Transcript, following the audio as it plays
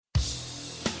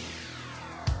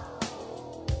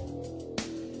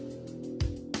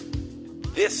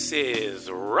This is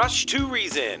Rush to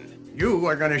Reason. You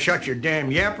are going to shut your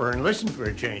damn yapper and listen for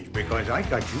a change because I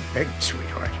got you pegged,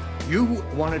 sweetheart. You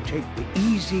want to take the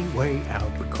easy way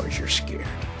out because you're scared.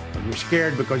 And you're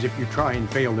scared because if you try and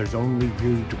fail, there's only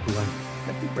you to blame.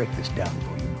 Let me break this down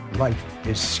for you. Life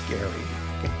is scary.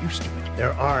 Get used to it.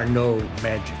 There are no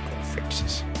magical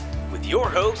fixes. With your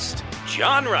host,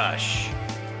 John Rush.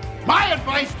 My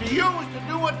advice to you is to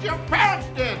do what your parents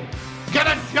did. Get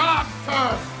a job,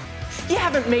 sir. You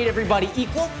haven't made everybody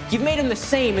equal. You've made them the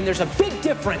same, and there's a big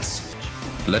difference.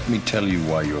 Let me tell you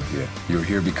why you're here. You're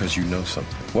here because you know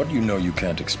something. What you know you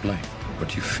can't explain,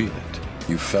 but you feel it.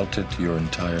 You felt it your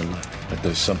entire life, that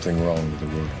there's something wrong with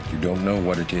the world. You don't know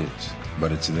what it is,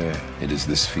 but it's there. It is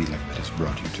this feeling that has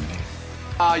brought you to me.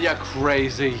 Are you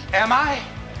crazy? Am I?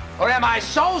 Or am I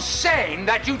so sane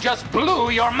that you just blew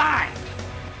your mind?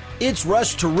 It's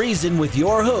Rush to Reason with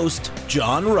your host,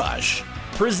 John Rush.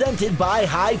 Presented by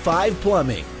High Five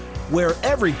Plumbing, where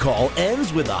every call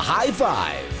ends with a high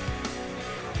five.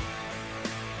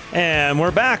 And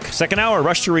we're back. Second hour,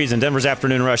 Rush to Reason, Denver's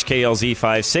Afternoon Rush, KLZ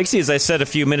 560. As I said a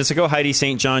few minutes ago, Heidi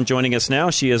St. John joining us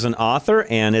now. She is an author,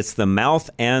 and it's The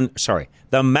Mouse.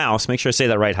 Make sure I say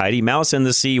that right, Heidi. Mouse and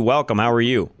the Sea. Welcome. How are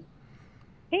you?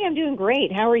 Hey, I'm doing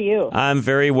great. How are you? I'm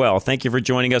very well. Thank you for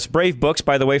joining us. Brave Books,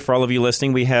 by the way, for all of you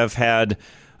listening. We have had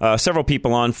several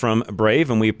people on from Brave,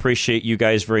 and we appreciate you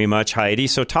guys very much, Heidi.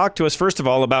 So talk to us, first of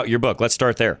all, about your book. Let's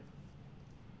start there.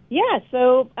 Yeah,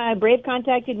 so Brave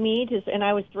contacted me, and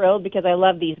I was thrilled because I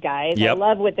love these guys. Yep. I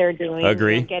love what they're doing.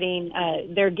 Agree.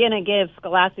 They're going to give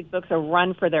Scholastic Books a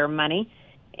run for their money.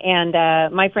 And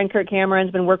my friend Kurt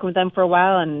Cameron's been working with them for a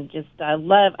while, and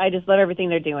I just love everything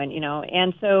they're doing, you know.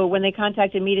 And so when they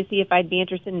contacted me to see if I'd be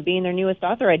interested in being their newest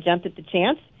author, I jumped at the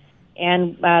chance.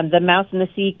 And The Mouse and the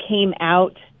Sea came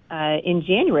out in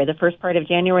January, the first part of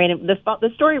January. And the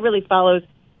story really follows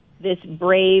this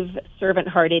brave,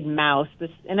 servant-hearted mouse.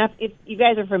 If you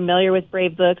guys are familiar with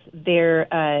Brave books, their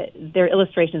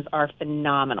illustrations are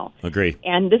phenomenal. Agree.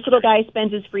 And this little guy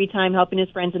spends his free time helping his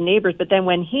friends and neighbors, but then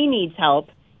when he needs help,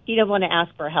 he doesn't want to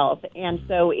ask for help. And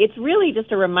so it's really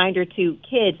just a reminder to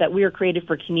kids that we are created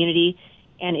for community,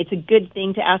 and it's a good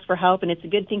thing to ask for help, and it's a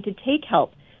good thing to take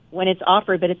help when it's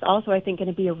offered, but it's also, I think, going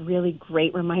to be a really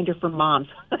great reminder for moms.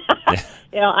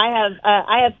 You know,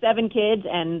 I have 7 kids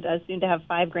and soon to have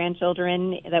 5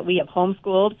 grandchildren that we have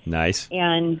homeschooled. Nice.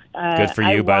 And good for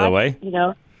you, by the way. You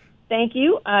know, thank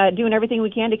you. Doing everything we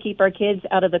can to keep our kids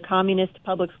out of the communist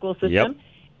public school system. Yep.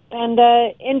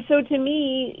 And so to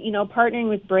me, you know, partnering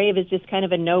with Brave is just kind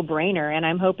of a no-brainer, and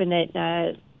I'm hoping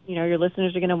that your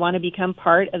listeners are going to want to become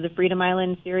part of the Freedom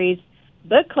Island series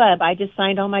book club. I just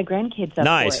signed all my grandkids up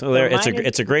nice. for it. Well,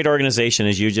 it's a great organization,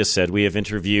 as you just said. We have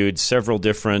interviewed several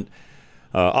different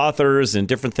authors and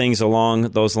different things along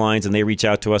those lines, and they reach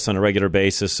out to us on a regular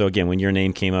basis. So again, when your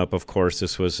name came up, of course,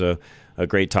 this was a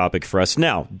great topic for us.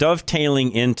 Now,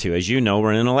 dovetailing into, as you know,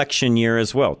 we're in an election year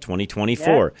as well,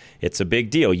 2024. Yeah. It's a big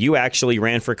deal. You actually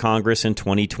ran for Congress in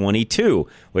 2022,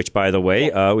 which, by the way,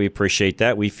 we appreciate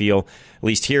that. We feel, at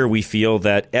least here,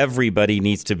 that everybody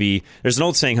needs to be, there's an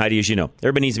old saying, Heidi, as you know,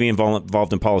 everybody needs to be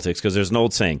involved in politics, because there's an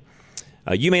old saying,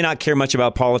 you may not care much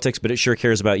about politics, but it sure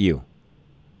cares about you.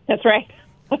 That's right.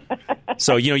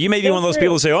 So, you may be one of those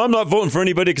people who say, I'm not voting for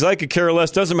anybody because I could care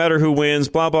less. Doesn't matter who wins,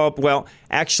 blah, blah. Well,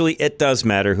 actually, it does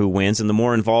matter who wins. And the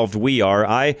more involved we are,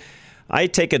 I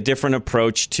take a different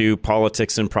approach to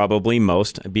politics than probably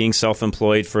most. Being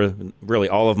self-employed for really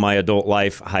all of my adult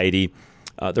life, Heidi,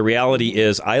 the reality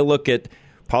is I look at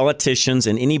politicians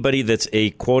and anybody that's a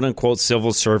quote-unquote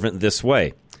civil servant this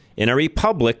way. In a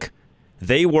republic,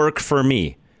 they work for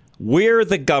me. We're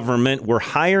the government. We're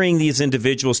hiring these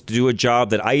individuals to do a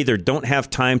job that I either don't have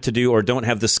time to do or don't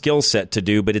have the skill set to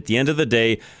do. But at the end of the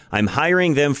day, I'm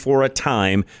hiring them for a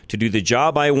time to do the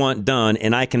job I want done,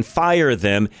 and I can fire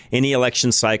them any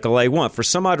election cycle I want. For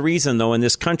some odd reason, though, in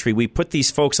this country, we put these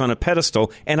folks on a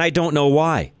pedestal, and I don't know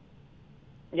why.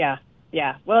 Yeah.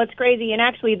 Well, it's crazy. And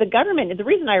actually, the government, the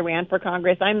reason I ran for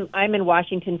Congress, I'm in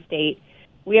Washington State.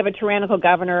 We have a tyrannical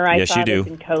governor. I saw this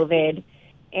in COVID.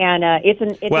 And it's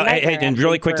and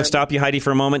really quick to stop you, Heidi,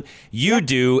 for a moment. You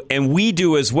do, and we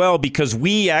do as well, because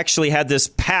we actually had this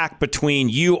pact between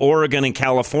you, Oregon, and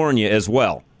California as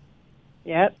well.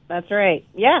 Yep, that's right.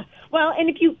 Yeah. Well, and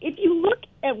if you look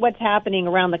at what's happening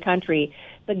around the country,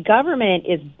 the government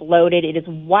is bloated. It is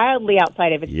wildly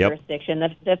outside of its jurisdiction.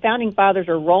 The founding fathers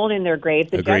are rolling in their graves.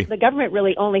 The government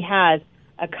really only has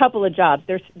a couple of jobs.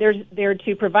 They're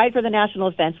to provide for the national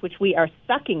defense, which we are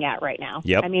sucking at right now.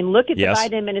 Yep. I mean, look at the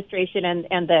Biden administration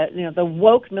and the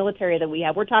woke military that we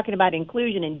have. We're talking about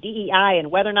inclusion and DEI and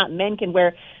whether or not men can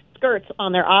wear skirts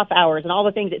on their off hours and all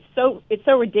the things. It's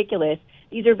so ridiculous.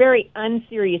 These are very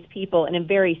unserious people in a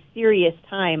very serious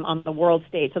time on the world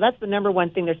stage. So that's the number one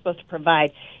thing they're supposed to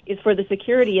provide, is for the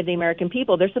security of the American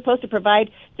people. They're supposed to provide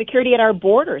security at our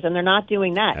borders, and they're not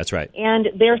doing that. That's right. And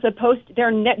they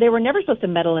were never supposed to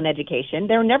meddle in education.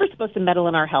 They were never supposed to meddle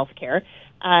in our health care.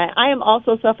 I am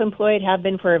also self-employed, have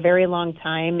been for a very long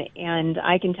time, and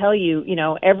I can tell you,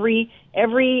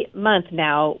 every month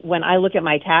now when I look at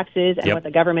my taxes and what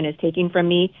the government is taking from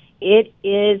me, it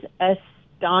is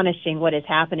astonishing what is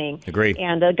happening. Agreed.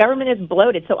 And the government is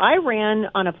bloated. So I ran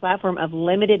on a platform of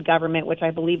limited government, which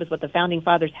I believe is what the founding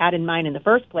fathers had in mind in the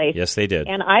first place. Yes, they did.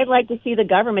 And I'd like to see the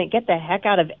government get the heck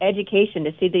out of education,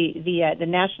 to see the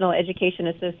National Education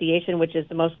Association, which is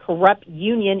the most corrupt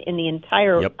union in the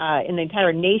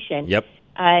entire nation. Yep.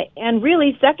 And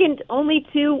really, second only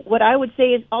to what I would say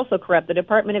is also corrupt, the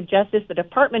Department of Justice, the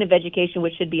Department of Education,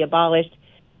 which should be abolished.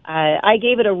 I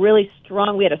gave it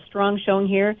we had a strong showing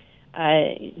here.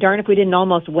 Darn if we didn't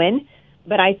almost win.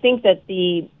 But I think that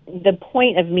the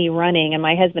point of me running, and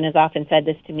my husband has often said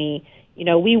this to me,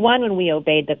 we won when we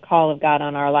obeyed the call of God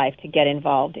on our life to get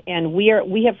involved. And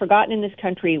we have forgotten in this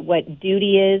country what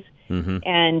duty is,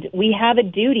 and we have a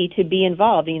duty to be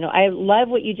involved. I love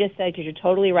what you just said, because you're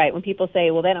totally right. When people say,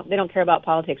 well, they don't care about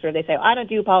politics, or they say, I don't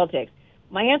do politics.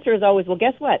 My answer is always, well,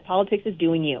 guess what? Politics is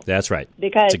doing you. That's right.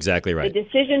 Because that's exactly right. The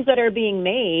decisions that are being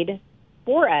made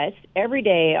for us every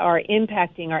day are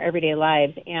impacting our everyday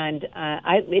lives, and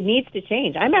it needs to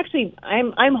change.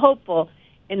 I'm hopeful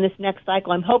in this next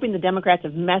cycle. I'm hoping the Democrats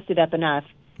have messed it up enough.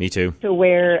 Me too. To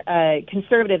where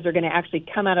conservatives are going to actually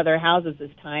come out of their houses this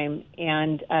time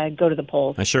and go to the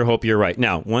polls. I sure hope you're right.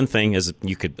 Now, one thing is,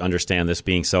 you could understand this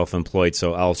being self-employed,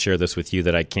 so I'll share this with you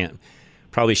that I can't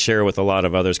probably share with a lot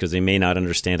of others because they may not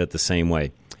understand it the same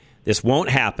way. This won't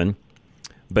happen,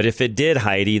 but if it did,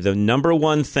 Heidi, the number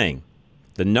one thing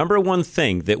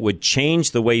that would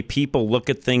change the way people look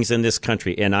at things in this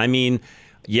country, and I mean,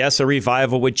 yes, a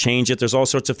revival would change it. There's all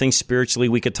sorts of things spiritually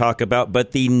we could talk about,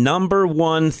 but the number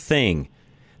one thing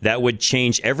that would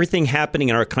change everything happening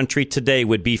in our country today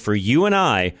would be for you and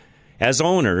I, as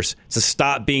owners, to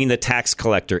stop being the tax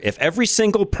collector. If every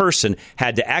single person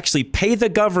had to actually pay the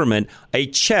government a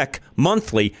check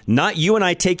monthly, not you and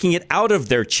I taking it out of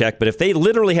their check, but if they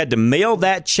literally had to mail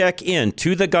that check in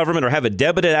to the government or have it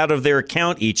debited out of their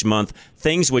account each month,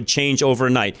 things would change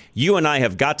overnight. You and I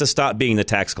have got to stop being the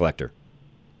tax collector.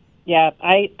 Yeah,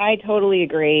 I totally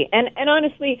agree. And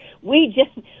honestly, we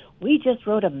just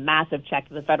wrote a massive check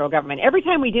to the federal government. Every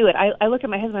time we do it, I look at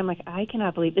my husband, I'm like, I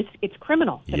cannot believe this. It's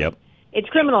criminal. Yep. It's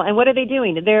criminal. And what are they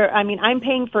doing? I'm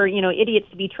paying for, idiots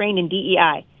to be trained in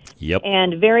DEI. Yep.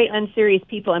 And very unserious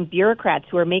people and bureaucrats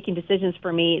who are making decisions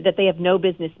for me that they have no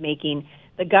business making.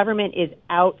 The government is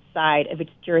outside of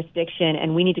its jurisdiction,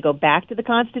 and we need to go back to the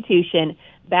Constitution,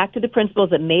 back to the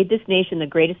principles that made this nation the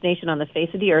greatest nation on the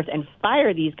face of the earth, and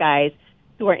fire these guys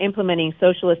who are implementing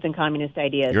socialist and communist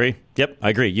ideas. Agree? Yep, I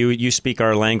agree. You speak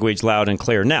our language loud and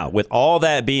clear. Now, with all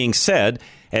that being said,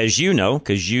 as you know,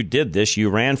 because you did this, you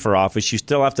ran for office, you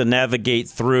still have to navigate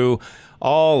through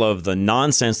all of the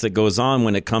nonsense that goes on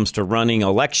when it comes to running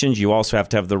elections. You also have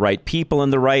to have the right people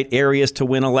in the right areas to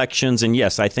win elections. And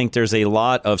yes, I think there's a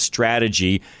lot of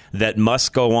strategy that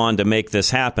must go on to make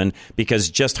this happen, because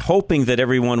just hoping that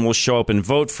everyone will show up and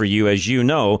vote for you, as you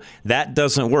know, that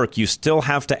doesn't work. You still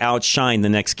have to outshine the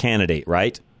next candidate,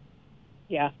 right?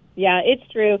 Yeah, it's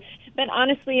true. But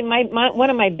honestly, one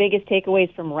of my biggest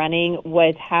takeaways from running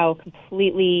was how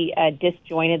completely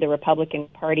disjointed the Republican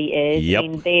Party is. Yep. I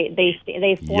mean,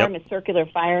 they form a circular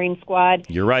firing squad.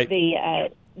 You're right. The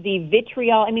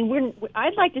vitriol. I mean,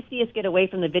 I'd like to see us get away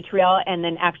from the vitriol and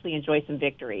then actually enjoy some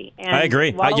victory. And I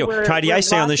agree. Heidi, I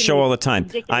say on this show all the time,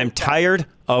 I'm tired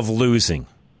of losing.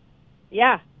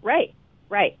 Yeah, right.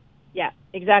 Yeah,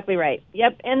 exactly right.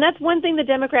 Yep, and that's one thing the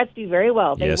Democrats do very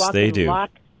well. They walk in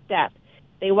lockstep.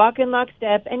 They walk in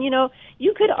lockstep. And,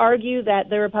 you could argue that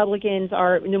the Republicans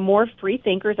are more free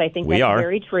thinkers. I think that's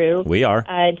very true. We are.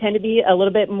 Tend to be a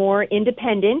little bit more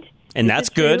independent. And that's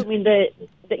good. I mean,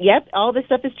 all this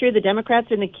stuff is true. The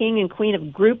Democrats are the king and queen of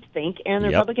groupthink, and the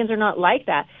Republicans are not like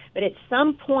that. But at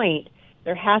some point,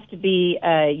 there has to be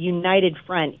a united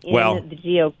front in the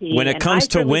GOP. When it comes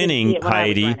to winning,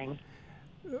 Heidi,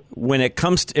 when it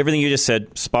comes to everything you just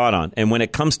said, spot on. And when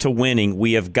it comes to winning,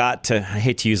 we have got to, I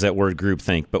hate to use that word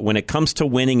groupthink, but when it comes to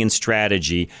winning in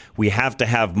strategy, we have to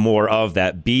have more of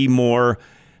that. Be more,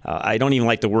 I don't even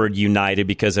like the word united,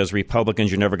 because as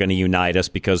Republicans, you're never going to unite us,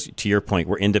 because to your point,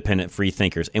 we're independent free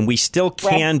thinkers. And we still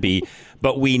can be,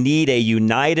 but we need a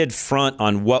united front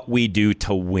on what we do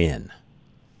to win.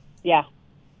 Yeah.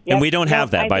 And we don't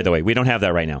have that, by the way. We don't have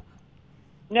that right now.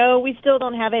 No, we still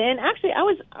don't have it. And actually,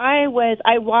 I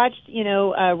watched,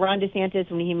 Ron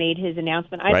DeSantis when he made his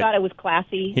announcement. I thought it was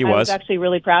classy. I was actually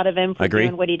really proud of him for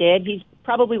doing what he did. He's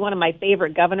probably one of my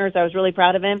favorite governors. I was really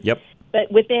proud of him. Yep. But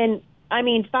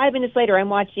 5 minutes later, I'm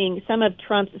watching some of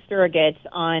Trump's surrogates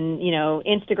on,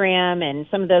 Instagram and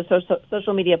some of those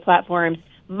social media platforms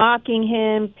mocking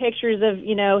him, pictures of,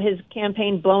 his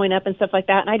campaign blowing up and stuff like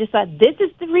that. And I just thought, this is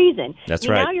the reason. That's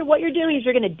right. Now what you're doing is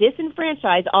you're going to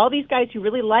disenfranchise all these guys who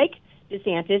really like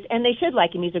DeSantis, and they should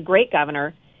like him. He's a great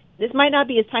governor. This might not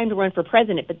be his time to run for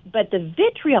president, but the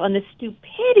vitriol and the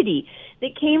stupidity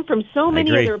that came from so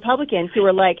many of the Republicans who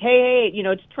were like, hey,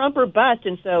 it's Trump or bust,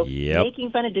 and so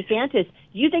making fun of DeSantis.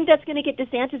 You think that's going to get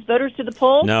DeSantis voters to the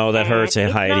polls? No, that hurts.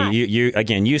 Hey, Heidi,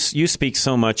 you speak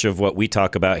so much of what we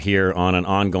talk about here on an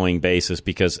ongoing basis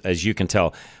because, as you can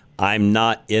tell, I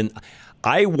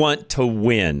want to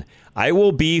win. I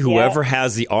will be whoever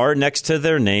has the R next to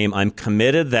their name. I'm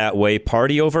committed that way,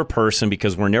 party over person,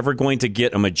 because we're never going to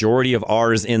get a majority of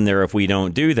R's in there if we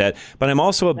don't do that. But I'm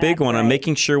also a big one on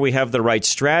making sure we have the right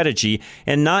strategy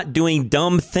and not doing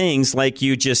dumb things like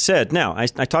you just said. Now, I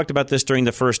talked about this during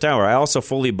the first hour. I also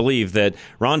fully believe that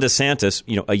Ron DeSantis,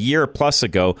 a year plus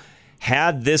ago,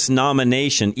 had this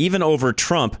nomination, even over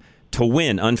Trump, to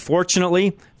win.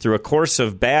 Unfortunately, through a course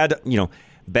of bad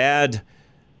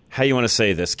how you want to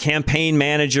say this, campaign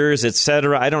managers, et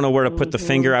cetera. I don't know where to put the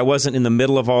finger. I wasn't in the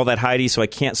middle of all that, Heidi, so I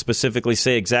can't specifically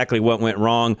say exactly what went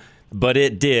wrong, but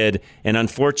it did. And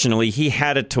unfortunately, he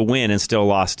had it to win and still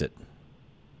lost it.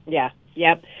 Yeah,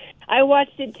 yep. I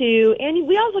watched it too. And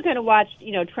we also kind of watched,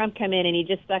 Trump come in and he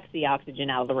just sucks the oxygen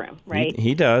out of the room, right?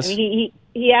 He does. I mean,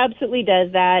 he absolutely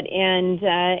does that.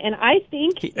 And I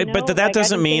think, but that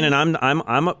doesn't mean, and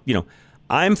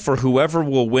I'm for whoever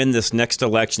will win this next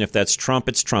election. If that's Trump,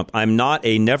 it's Trump. I'm not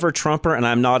a never Trumper, and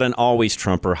I'm not an always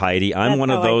Trumper, Heidi. I'm one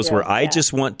of those where I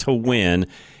just want to win.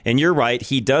 And you're right.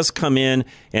 He does come in,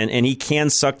 and he can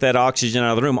suck that oxygen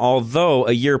out of the room. Although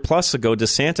a year plus ago,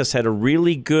 DeSantis had a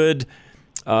really good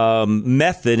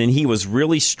method, and he was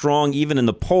really strong even in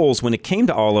the polls. When it came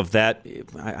to all of that,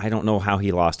 I don't know how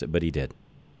he lost it, but he did.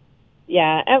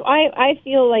 Yeah, I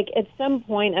feel like at some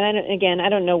point, and I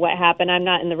don't know what happened. I'm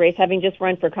not in the race. Having just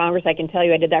run for Congress, I can tell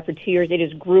you I did that for 2 years. It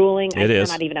is grueling. I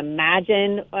cannot even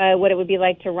imagine what it would be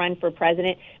like to run for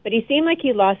president. But he seemed like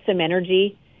he lost some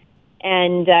energy.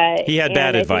 And he had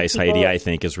bad advice, Heidi, I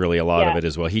think, is really a lot of it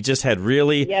as well. He just had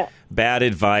really bad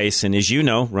advice. And as you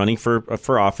know, running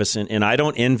for office, and I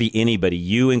don't envy anybody,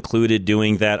 you included,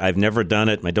 doing that. I've never done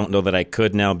it. I don't know that I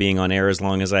could now, being on air as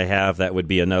long as I have. That would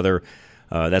be another...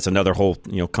 that's another whole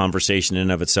conversation in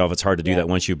and of itself. It's hard to do that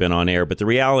once you've been on air. But the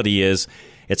reality is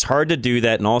it's hard to do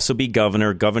that and also be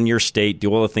govern your state,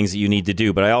 do all the things that you need to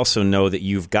do. But I also know that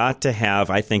you've got to have,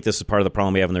 I think this is part of the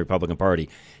problem we have in the Republican Party.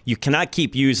 You cannot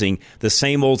keep using the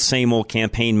same old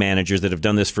campaign managers that have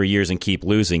done this for years and keep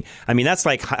losing. I mean, that's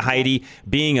like, Heidi,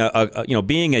 being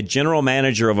a general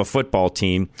manager of a football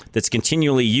team that's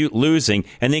continually losing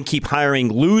and then keep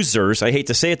hiring losers. I hate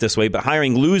to say it this way, but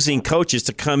hiring losing coaches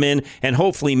to come in and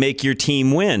hopefully make your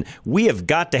team win. We have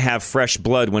got to have fresh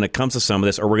blood when it comes to some of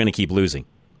this, or we're going to keep losing.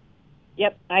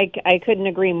 Yep, I couldn't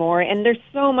agree more. And there's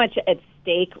so much at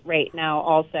stake right now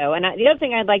also. And the other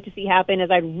thing I'd like to see happen is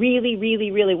I really,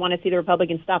 really, really want to see the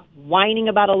Republicans stop whining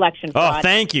about election fraud. Oh,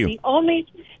 thank you. The only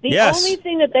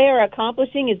thing that they are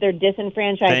accomplishing is they're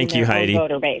disenfranchising their own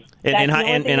voter base. That's the only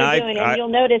thing they're doing. And you'll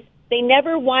notice they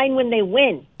never whine when they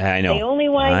win. I know. They only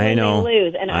whine when they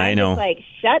lose. And I'm just like,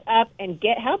 shut up and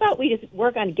how about we just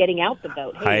work on getting out the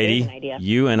vote? Hey, Heidi, an idea.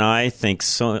 You and I think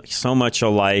so much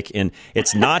alike. And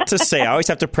it's not to say, I always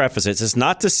have to preface it, it's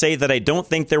not to say that I don't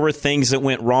think there were things that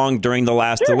went wrong during the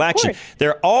last election.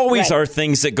 There always are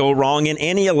things that go wrong in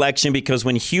any election, because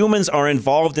when humans are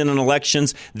involved in an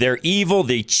elections, they're evil,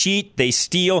 they cheat, they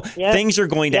steal. Things are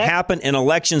going to happen in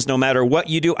elections no matter what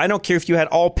you do. I don't care if you had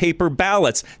all paper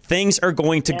ballots. Things are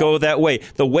going to go that way.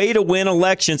 The way to win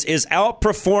elections is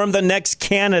outperform the next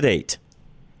candidate.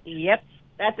 Yep,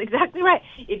 that's exactly right.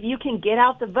 If you can get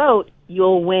out the vote,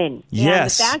 you'll win.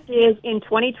 Yes. And the fact is, in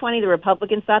 2020, the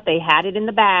Republicans thought they had it in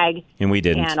the bag. And we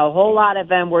didn't. And a whole lot of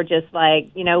them were just like,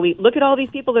 we look at all these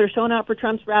people that are showing up for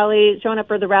Trump's rallies, showing up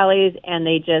for the rallies, and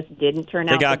they just didn't turn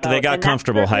out the vote. They got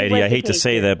comfortable, Heidi. I hate to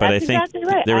say that, but I think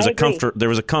there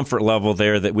was a comfort level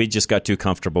there that we just got too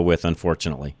comfortable with,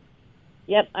 unfortunately.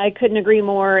 Yep, I couldn't agree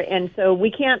more. And so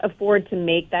we can't afford to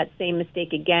make that same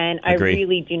mistake again. Agreed. I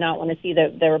really do not want to see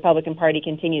the Republican Party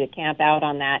continue to camp out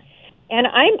on that. And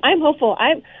I'm hopeful.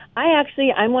 I'm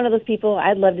one of those people.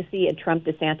 I'd love to see a Trump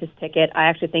DeSantis ticket. I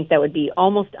actually think that would be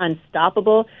almost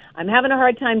unstoppable. I'm having a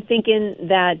hard time thinking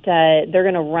that they're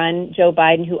going to run Joe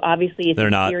Biden, who obviously is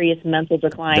in serious mental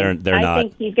decline. They're not. I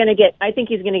think he's going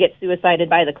to get suicided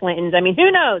by the Clintons. I mean,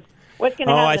 who knows? What's going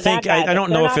to happen to that guy? I don't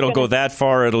know if it'll go that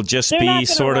far. It'll just be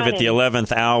sort of at the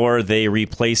 11th hour. They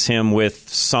replace him with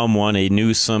someone, a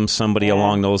Newsom, somebody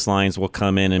along those lines will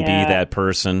come in and be that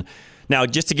person. Now,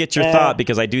 just to get your thought,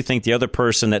 because I do think the other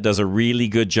person that does a really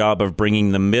good job of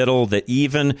bringing the middle, that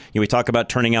even, we talk about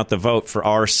turning out the vote for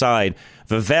our side,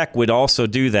 Vivek would also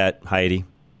do that, Heidi.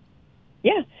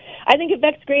 Yeah, I think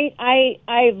Vivek's great.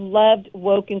 I've loved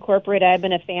Woke and Corporate. I've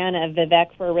been a fan of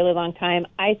Vivek for a really long time.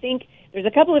 I think there's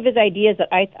a couple of his ideas that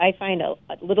I find a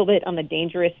little bit on the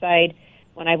dangerous side.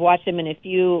 When I've watched him in a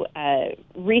few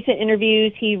recent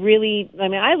interviews,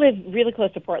 I live really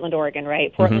close to Portland, Oregon,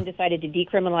 right? Portland decided to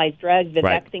decriminalize drugs.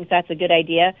 Vivek thinks that's a good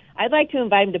idea. I'd like to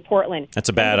invite him to Portland. That's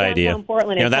a bad idea.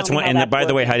 Portland that's one. And by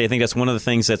the way, Heidi, I think that's one of the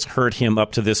things that's hurt him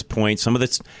up to this point. Some of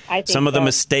the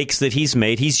mistakes that he's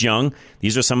made. He's young.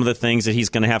 These are some of the things that he's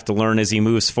going to have to learn as he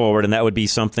moves forward. And that would be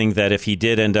something that if he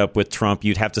did end up with Trump,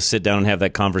 you'd have to sit down and have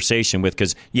that conversation with.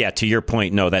 Because, to your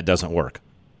point, no, that doesn't work.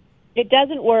 It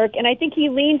doesn't work, and I think he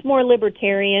leans more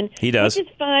libertarian. He does, which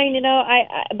is fine,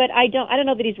 but I don't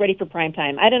know that he's ready for prime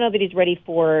time. I don't know that he's ready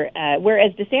for.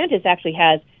 Whereas DeSantis actually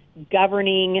has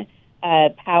governing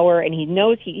power, and he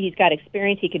knows he's got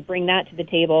experience. He could bring that to the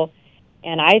table,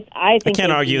 and I think I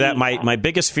can't argue that. My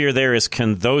biggest fear there is,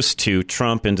 can those two,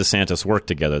 Trump and DeSantis, work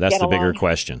together? That's the bigger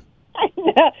question.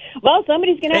 Well,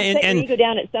 somebody's going to have to set your ego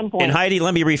down at some point. And Heidi,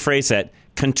 let me rephrase that.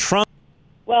 Can Trump?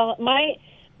 Well,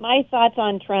 my thoughts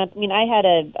on Trump, I had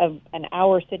an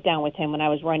hour sit-down with him when I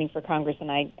was running for Congress,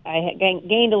 and I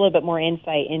gained a little bit more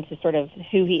insight into sort of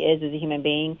who he is as a human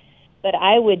being. But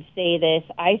I would say this,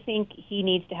 I think he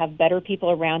needs to have better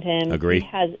people around him. Agree.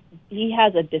 He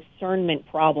has a discernment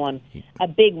problem, a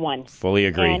big one. Fully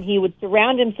agree. And he would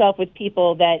surround himself with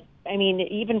people that,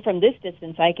 even from this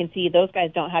distance, I can see those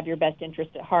guys don't have your best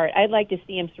interest at heart. I'd like to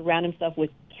see him surround himself with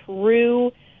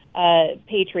true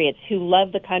patriots who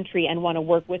love the country and want to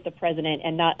work with the president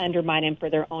and not undermine him for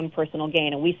their own personal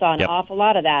gain. And we saw an awful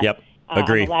lot of that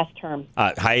Agree. on the last term.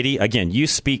 Heidi, again, you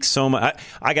speak so much.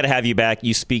 I got to have you back.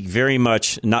 You speak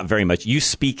not very much. You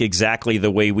speak exactly the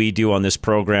way we do on this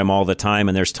program all the time.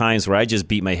 And there's times where I just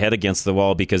beat my head against the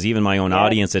wall because even my own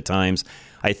audience at times,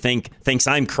 thinks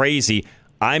I'm crazy.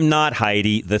 I'm not,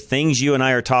 Heidi. The things you and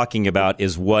I are talking about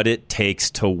is what it takes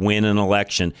to win an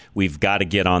election. We've got to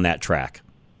get on that track.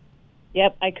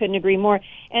 Yep, I couldn't agree more.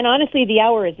 And honestly, the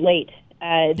hour is late.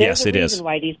 Yes, it is.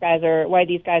 Why these guys are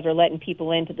letting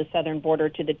people into the southern border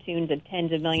to the tunes of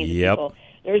tens of millions of people.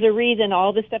 There's a reason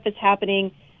all this stuff is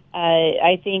happening.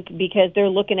 I think because they're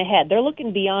looking ahead. They're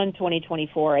looking beyond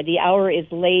 2024. The hour is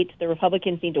late. The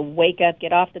Republicans need to wake up,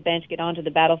 get off the bench, get onto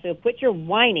the battlefield, quit your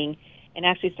whining, and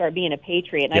actually start being a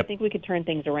patriot. And I think we could turn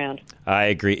things around. I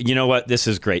agree. You know what? This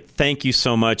is great. Thank you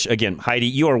so much. Again, Heidi,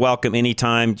 you are welcome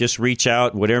anytime. Just reach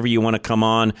out, whatever you want to come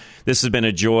on. This has been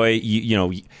a joy.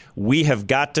 We have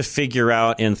got to figure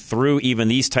out, and through even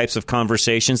these types of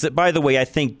conversations that, by the way, I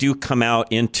think do come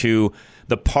out into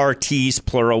the parties,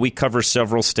 plural. We cover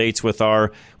several states with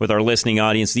our listening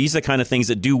audience. These are the kind of things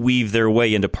that do weave their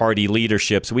way into party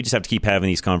leadership. So we just have to keep having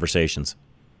these conversations.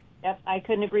 Yep, I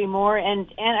couldn't agree more. And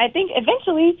I think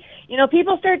eventually,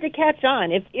 people start to catch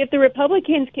on. If the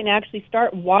Republicans can actually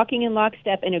start walking in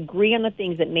lockstep and agree on the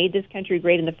things that made this country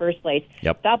great in the first place,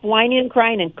 stop whining and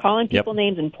crying and calling people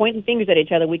names and pointing fingers at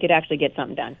each other, we could actually get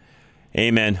something done.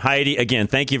 Amen. Heidi, again,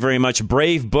 thank you very much.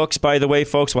 Brave Books, by the way,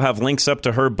 folks. We'll have links up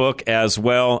to her book as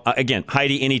well. Again,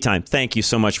 Heidi, anytime. Thank you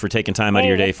so much for taking time out of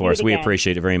your day for us. We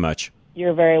appreciate it very much.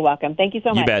 You're very welcome. Thank you so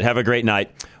much. You bet. Have a great night.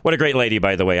 What a great lady,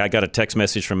 by the way. I got a text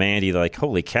message from Andy like,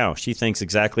 holy cow, she thinks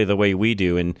exactly the way we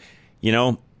do. And,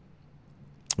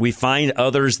 we find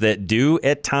others that do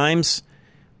at times,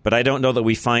 but I don't know that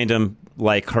we find them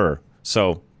like her.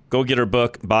 So go get her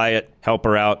book, buy it, help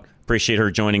her out. Appreciate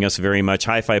her joining us very much.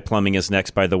 Hi-Fi Plumbing is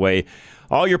next, by the way.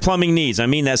 All your plumbing needs, I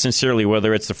mean that sincerely,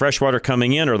 whether it's the fresh water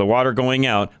coming in or the water going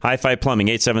out. Hi-Fi Plumbing,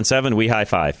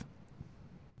 877-WE-HIGH-FIVE.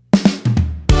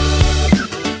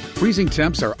 Freezing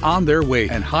temps are on their way,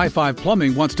 and High Five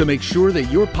Plumbing wants to make sure that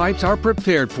your pipes are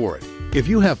prepared for it. If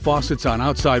you have faucets on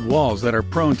outside walls that are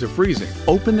prone to freezing,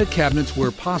 open the cabinets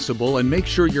where possible and make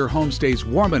sure your home stays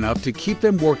warm enough to keep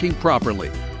them working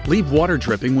properly. Leave water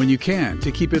dripping when you can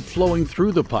to keep it flowing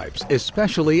through the pipes,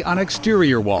 especially on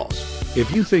exterior walls.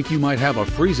 If you think you might have a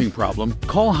freezing problem,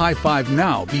 call High Five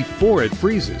now before it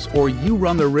freezes, or you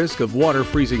run the risk of water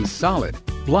freezing solid.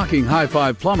 blocking High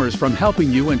Five plumbers from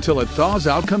helping you until it thaws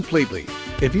out completely.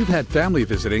 If you've had family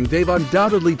visiting, they've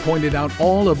undoubtedly pointed out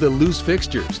all of the loose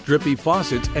fixtures, drippy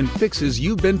faucets, and fixes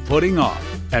you've been putting off.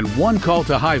 And one call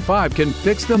to High Five can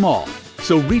fix them all.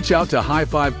 So reach out to High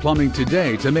Five Plumbing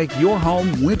today to make your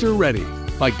home winter ready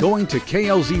by going to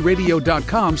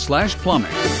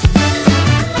klzradio.com/plumbing.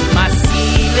 My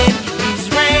ceiling is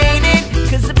raining,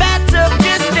 'cause the bathtub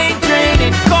just ain't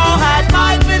draining. Call High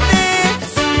Five for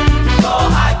this. Call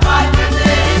High Five for this.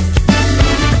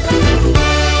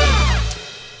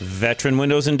 Veteran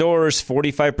Windows and Doors,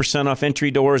 45% off entry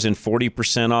doors and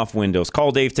 40% off windows.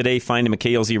 Call Dave today. Find him at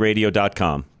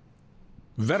klzradio.com.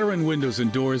 Veteran Windows and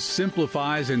Doors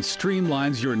simplifies and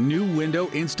streamlines your new window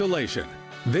installation.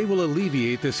 They will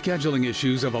alleviate the scheduling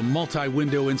issues of a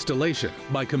multi-window installation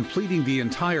by completing the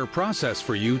entire process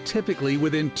for you, typically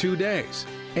within 2 days.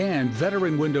 And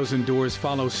Veteran Windows and Doors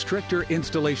follow stricter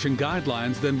installation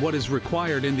guidelines than what is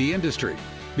required in the industry,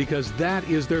 because that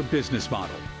is their business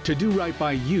model, to do right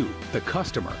by you, the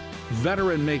customer.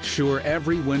 Veteran makes sure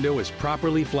every window is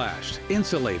properly flashed,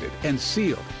 insulated, and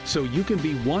sealed, so you can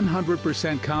be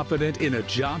 100% confident in a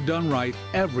job done right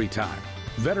every time.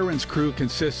 Veteran's crew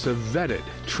consists of vetted,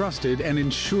 trusted, and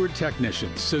insured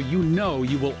technicians, so you know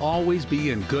you will always be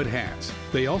in good hands.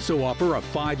 They also offer a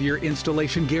 5-year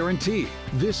installation guarantee.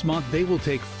 This month, they will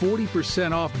take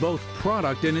 40% off both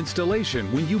product and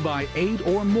installation when you buy 8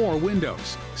 or more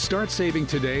windows. Start saving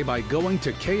today by going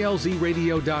to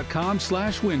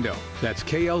klzradio.com/window. That's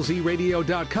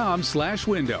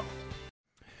klzradio.com/window.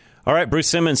 All right, Bruce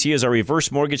Simmons, he is our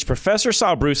reverse mortgage professor.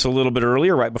 Saw Bruce a little bit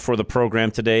earlier, right before the program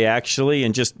today, actually,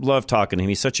 and just love talking to him.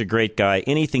 He's such a great guy.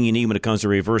 Anything you need when it comes to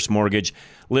reverse mortgage,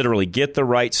 literally get the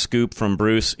right scoop from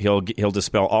Bruce. He'll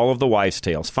dispel all of the wives'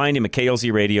 tales. Find him at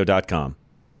klzradio.com.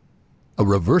 A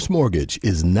reverse mortgage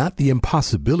is not the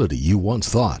impossibility you once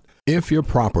thought if you're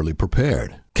properly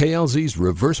prepared. KLZ's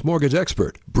reverse mortgage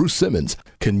expert, Bruce Simmons,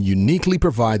 can uniquely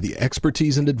provide the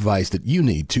expertise and advice that you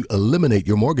need to eliminate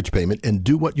your mortgage payment and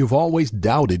do what you've always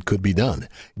doubted could be done,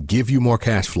 give you more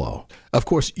cash flow. Of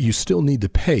course, you still need to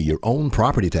pay your own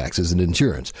property taxes and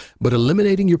insurance, but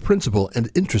eliminating your principal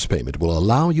and interest payment will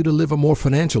allow you to live a more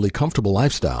financially comfortable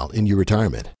lifestyle in your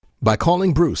retirement. By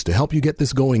calling Bruce to help you get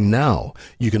this going now,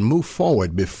 you can move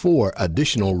forward before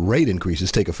additional rate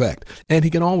increases take effect, and he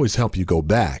can always help you go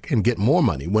back and get more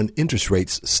money when interest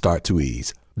rates start to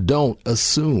ease. Don't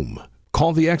assume.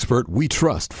 Call the expert we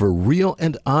trust for real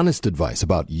and honest advice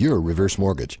about your reverse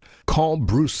mortgage. Call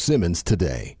Bruce Simmons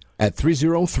today at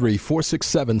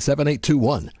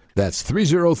 303-467-7821. That's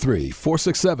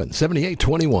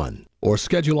 303-467-7821. Or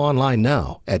schedule online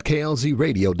now at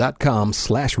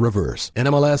klzradio.com/reverse.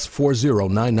 NMLS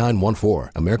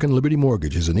 409914. American Liberty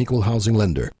Mortgage is an equal housing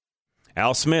lender.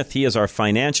 Al Smith, he is our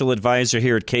financial advisor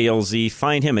here at KLZ.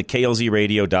 Find him at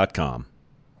klzradio.com.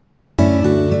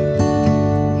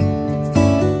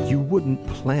 You wouldn't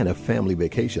plan a family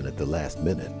vacation at the last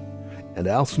minute. And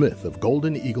Al Smith of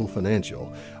Golden Eagle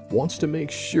Financial wants to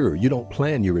make sure you don't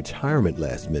plan your retirement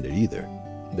last minute either.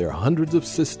 There are hundreds of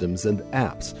systems and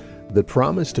apps that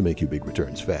promise to make you big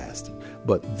returns fast,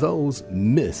 but those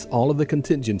miss all of the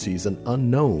contingencies and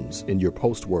unknowns in your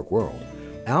post-work world.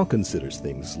 Al considers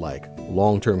things like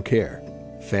long-term care,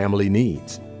 family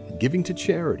needs, giving to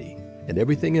charity, and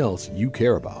everything else you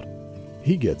care about.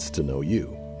 He gets to know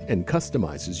you and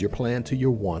customizes your plan to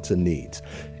your wants and needs.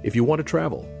 If you want to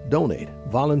travel, donate,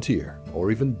 volunteer,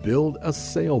 or even build a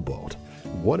sailboat,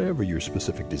 whatever your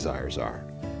specific desires are,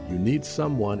 you need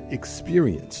someone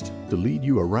experienced to lead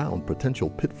you around potential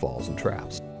pitfalls and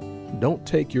traps. Don't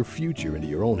take your future into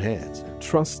your own hands.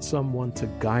 Trust someone to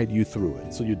guide you through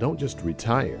it so you don't just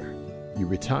retire. You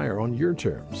retire on your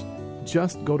terms.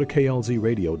 Just go to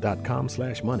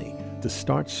klzradio.com/money to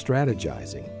start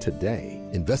strategizing today.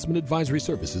 Investment advisory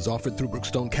services offered through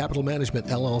Brookstone Capital Management,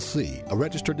 LLC, a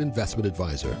registered investment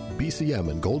advisor. BCM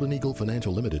and Golden Eagle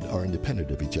Financial Limited are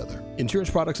independent of each other. Insurance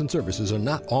products and services are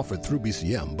not offered through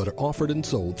BCM, but are offered and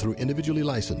sold through individually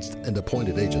licensed and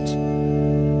appointed agents.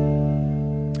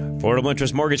 Affordable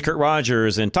Interest Mortgage, Kurt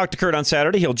Rogers. And talk to Kurt on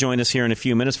Saturday. He'll join us here in a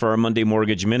few minutes for our Monday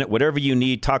Mortgage Minute. Whatever you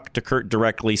need, talk to Kurt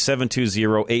directly,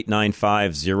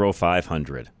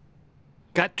 720-895-0500.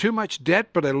 Got too much debt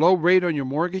but a low rate on your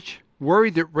mortgage?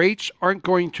 Worried that rates aren't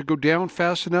going to go down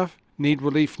fast enough? Need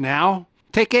relief now?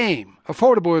 Take AIM,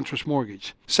 Affordable Interest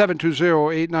Mortgage,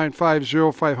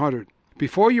 720-895-0500.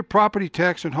 Before your property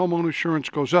tax and homeowner insurance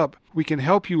goes up, we can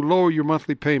help you lower your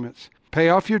monthly payments, pay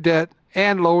off your debt,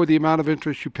 and lower the amount of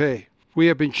interest you pay. We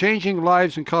have been changing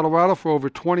lives in Colorado for over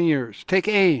 20 years. Take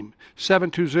AIM,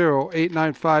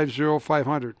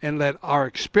 720-895-0500, and let our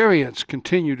experience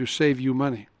continue to save you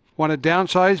money. Want to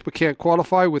downsize but can't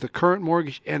qualify with a current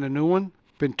mortgage and a new one?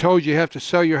 Been told you have to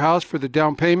sell your house for the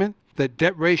down payment? That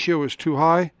debt ratio is too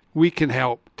high? We can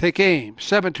help. Take AIM,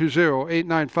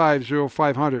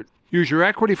 720-895-0500. Use your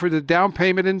equity for the down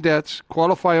payment and debts,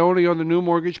 qualify only on the new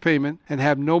mortgage payment, and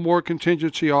have no more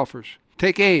contingency offers.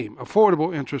 Take AIM,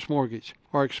 Affordable Interest Mortgage.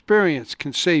 Our experience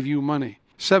can save you money.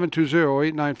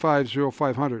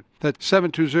 720-895-0500. That's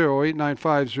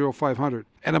 720-895-0500.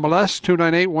 NMLS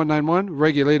 298191,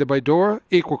 regulated by DORA,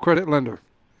 equal credit lender.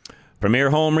 Premier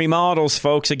Home Remodels,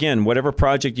 folks. Again, whatever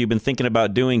project you've been thinking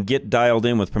about doing, get dialed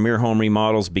in with Premier Home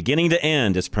Remodels. Beginning to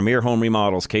end, it's Premier Home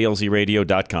Remodels,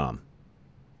 klzradio.com.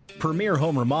 Premier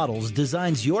Home Remodels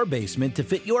designs your basement to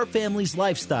fit your family's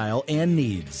lifestyle and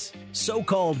needs.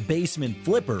 So-called basement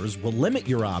flippers will limit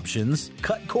your options,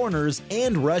 cut corners,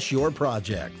 and rush your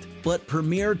project. But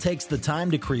Premier takes the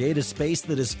time to create a space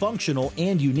that is functional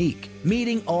and unique,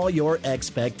 meeting all your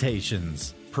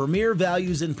expectations. Premier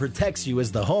values and protects you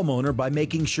as the homeowner by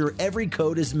making sure every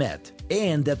code is met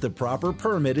and that the proper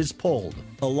permit is pulled,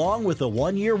 along with a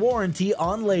 1-year warranty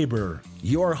on labor.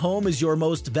 Your home is your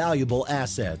most valuable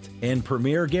asset, and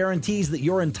Premier guarantees that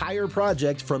your entire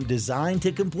project from design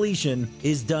to completion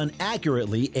is done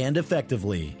accurately and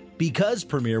effectively. Because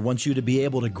Premier wants you to be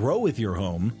able to grow with your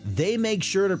home, they make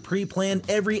sure to pre-plan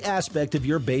every aspect of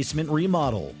your basement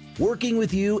remodel, working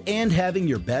with you and having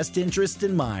your best interest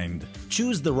in mind.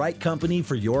 Choose the right company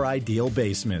for your ideal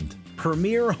basement.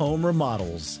 Premier Home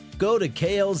Remodels. Go to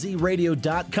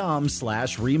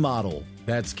klzradio.com/remodel.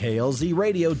 That's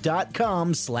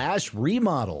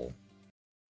klzradio.com/remodel.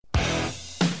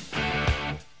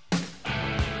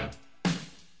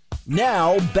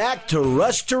 Now back to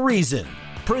Rush to Reason,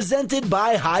 presented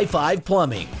by High Five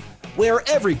Plumbing, where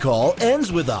every call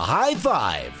ends with a high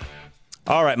five.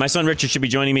 All right, my son Richard should be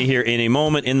joining me here in a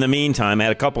moment. In the meantime, I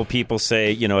had a couple people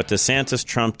say, a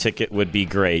DeSantis-Trump ticket would be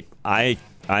great.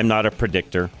 I'm not a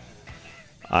predictor.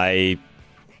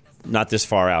 Not this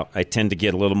far out. I tend to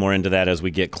get a little more into that as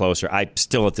we get closer. I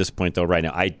still, at this point, though, right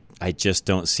now, I just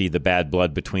don't see the bad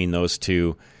blood between those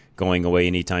two going away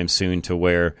anytime soon to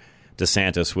where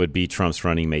DeSantis would be Trump's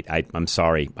running mate. I'm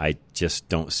sorry. I just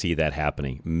don't see that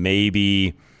happening.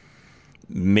 Maybe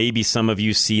some of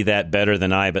you see that better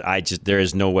than I, but there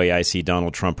is no way I see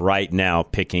Donald Trump right now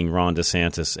picking Ron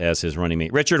DeSantis as his running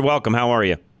mate. Richard, welcome. How are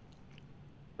you?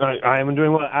 I am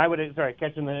doing well.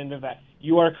 Catching the end of that.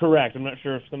 You are correct. I'm not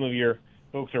sure if some of your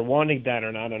folks are wanting that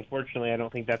or not. Unfortunately, I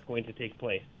don't think that's going to take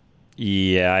place.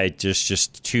 Yeah,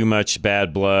 just too much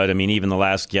bad blood. I mean, even the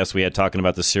last guest we had talking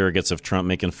about the surrogates of Trump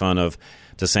making fun of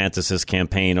DeSantis'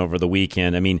 campaign over the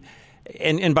weekend. I mean,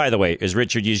 and by the way, as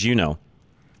Richard, as you know,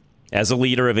 as a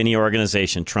leader of any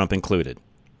organization, Trump included,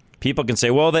 people can say,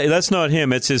 well, that's not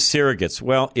him, it's his surrogates.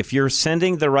 Well, if you're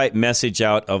sending the right message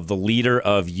out of the leader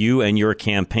of you and your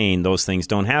campaign, those things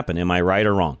don't happen. Am I right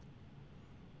or wrong?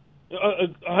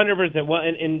 100%. Well,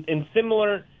 and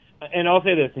similar, and I'll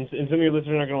say this, and some of your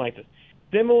listeners aren't going to like this,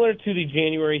 similar to the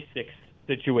January 6th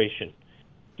situation,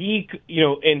 he,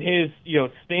 in his,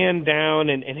 stand down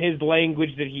and his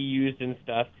language that he used and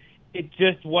stuff, it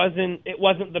wasn't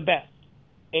the best.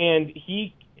 And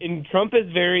Trump is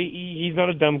he's not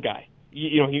a dumb guy.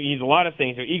 He's a lot of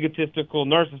things, egotistical,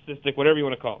 narcissistic, whatever you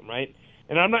want to call him, right?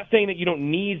 And I'm not saying that you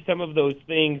don't need some of those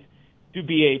things to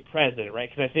be a president, right?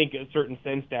 Because I think a certain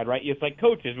sense, Dad, right? It's like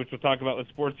coaches, which we'll talk about with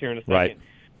sports here in a second. Right.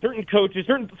 Certain coaches,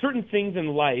 certain things in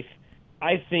life,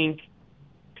 I think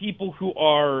people who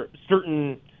are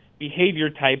certain behavior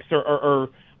types are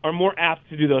more apt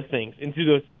to do those things and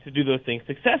to do those things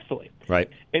successfully. Right.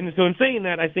 And so in saying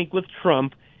that, I think with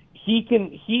Trump, he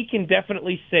can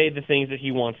definitely say the things that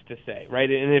he wants to say,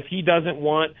 right? And if he doesn't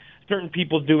want certain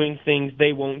people doing things,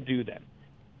 they won't do them.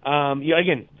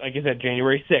 Again, like I said,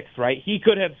 January 6th, right? He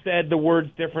could have said the words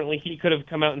differently. He could have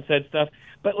come out and said stuff.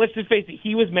 But let's just face it,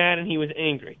 he was mad and he was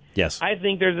angry. Yes. I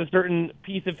think there's a certain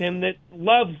piece of him that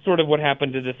loves sort of what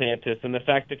happened to DeSantis and the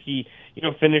fact that he,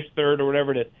 finished third or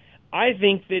whatever it is. I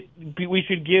think that we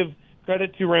should give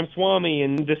credit to Ramaswamy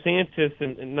and DeSantis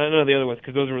and none of the other ones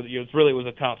because those were, it really was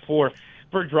a top four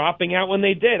for dropping out when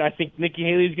they did. I think Nikki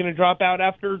Haley's going to drop out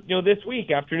after, this week,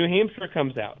 after New Hampshire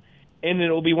comes out. And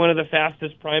it'll be one of the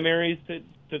fastest primaries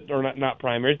or not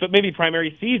primaries, but maybe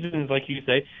primary seasons, like you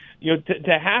say,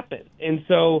 to happen. And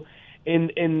so,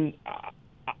 and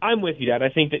I'm with you, Dad. I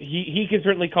think that he can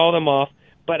certainly call them off.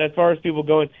 But as far as people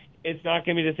going, it's not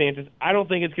going to be DeSantis. I don't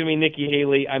think it's going to be Nikki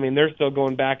Haley. I mean, they're still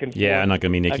going back and forth. Yeah, not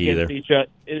going to be Nikki either.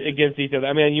 Against each other.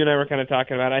 I mean, you and I were kind of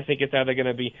talking about it. I think it's either going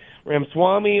to be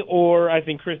Ramaswamy or I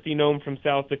think Kristi Noem from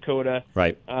South Dakota.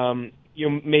 Right. You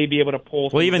may be able to pull.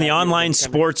 Well, even the online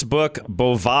sports book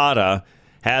Bovada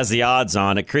has the odds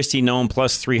on it. Kristi Noem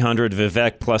plus 300,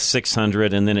 Vivek plus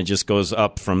 600, and then it just goes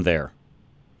up from there.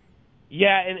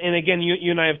 Yeah, and again,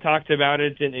 you and I have talked about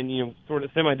it, and sort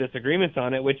of semi-disagreements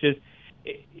on it, which is,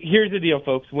 here's the deal,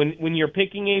 folks. When you're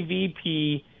picking a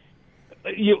VP, I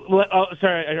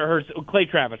heard Clay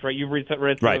Travis, right? You've read some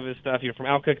of his stuff. You're from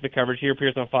Al Cook, the coverage. He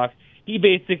appears on Fox. He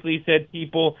basically said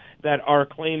people that are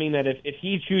claiming that if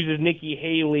he chooses Nikki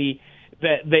Haley,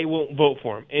 that they won't vote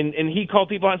for him. And he called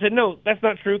people out and said, no, that's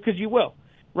not true, because you will.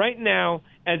 Right now,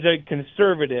 as a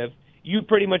conservative, you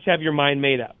pretty much have your mind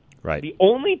made up. Right. The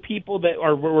only people that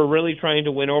we're really trying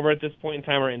to win over at this point in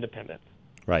time are independents.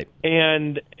 Right.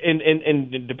 And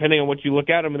depending on what you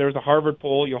look at, I mean, there was a Harvard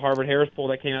poll, Harvard-Harris poll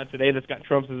that came out today that's got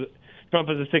Trump as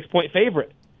a 6-point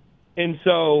favorite. And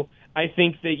so I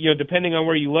think that, depending on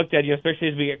where you looked at, especially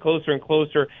as we get closer and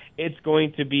closer, it's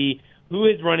going to be who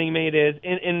his running mate is.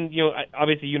 And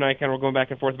obviously you and I kind of were going back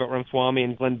and forth about Ramaswamy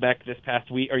and Glenn Beck this past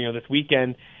week, or, this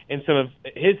weekend, and some of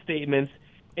his statements.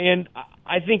 And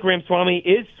I think Ramaswamy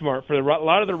is smart for a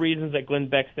lot of the reasons that Glenn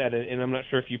Beck said, and I'm not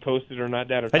sure if you posted or not.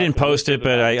 Dad, or I didn't post it,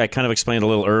 but I kind of explained a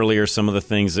little earlier some of the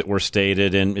things that were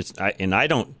stated, and I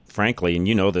don't, frankly, and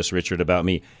you know this, Richard, about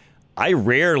me, I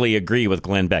rarely agree with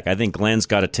Glenn Beck. I think Glenn's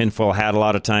got a tinfoil hat a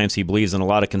lot of times. He believes in a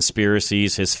lot of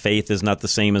conspiracies. His faith is not the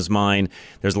same as mine.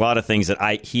 There's a lot of things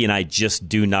that he and I just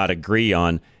do not agree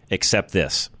on, except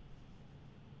this.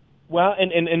 Well,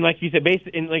 and like you said,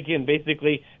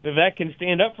 basically, Vivek can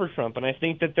stand up for Trump, and I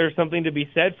think that there's something to be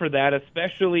said for that,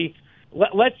 especially,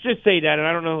 let's just say that, and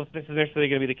I don't know if this is necessarily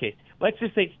going to be the case, let's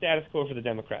just say it's status quo for the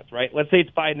Democrats, right? Let's say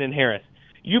it's Biden and Harris.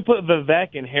 You put Vivek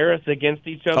and Harris against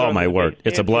each other. Oh, my word.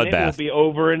 It's a bloodbath.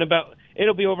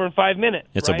 It'll be over in 5 minutes.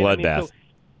 It's right? a bloodbath. So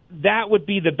that would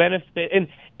be the benefit. And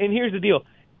here's the deal.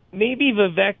 Maybe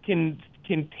Vivek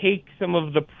can take some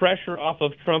of the pressure off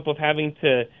of Trump of having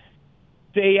to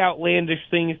say outlandish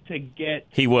things to get.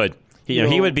 He would.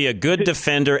 He would be a good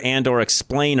defender and or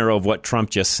explainer of what Trump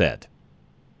just said.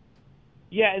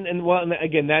 Yeah, and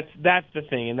again, that's the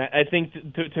thing. And I think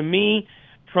to me,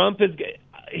 Trump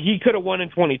he could have won in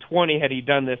 2020 had he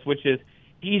done this, which is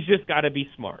he's just got to be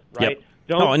smart, right?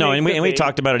 Yep. And we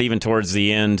talked about it even towards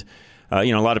the end. A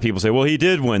lot of people say, well, he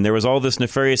did win. There was all this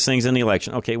nefarious things in the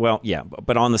election. Okay, well, yeah.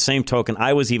 But on the same token,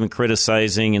 I was even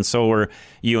criticizing, and so were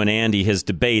you and Andy, his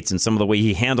debates and some of the way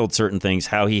he handled certain things,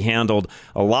 how he handled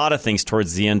a lot of things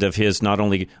towards the end of his not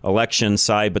only election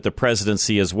side, but the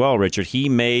presidency as well, Richard. He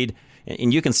made,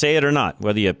 and you can say it or not,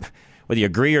 whether you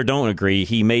agree or don't agree,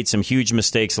 he made some huge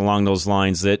mistakes along those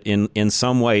lines that in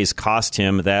some ways cost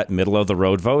him that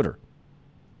middle-of-the-road voter.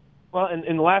 Well,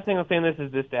 and the last thing I'll say on this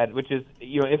is this, Dad, which is,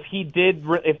 if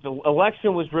the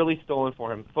election was really stolen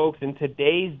for him, folks, in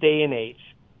today's day and age,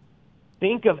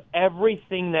 think of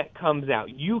everything that comes out.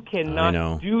 You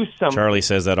cannot do something. Charlie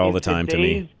says that all the time to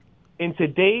me. In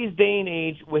today's day and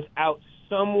age, without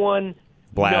someone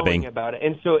blabbing knowing about it,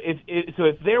 and so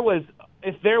if there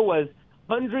was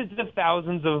hundreds of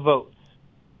thousands of votes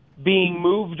being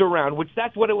moved around, which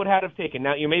that's what it would have taken.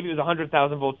 Now, maybe it was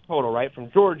 100,000 votes total, right, from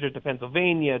Georgia to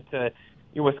Pennsylvania to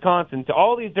Wisconsin to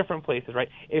all these different places, right?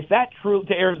 If that to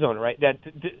Arizona, right, that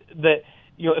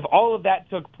if all of that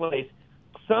took place,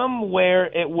 somewhere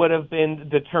it would have been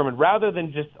determined, rather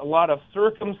than just a lot of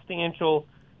circumstantial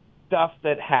stuff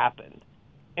that happened.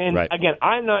 And again,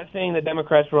 I'm not saying that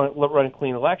Democrats run a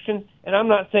clean election, and I'm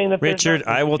not saying that Richard,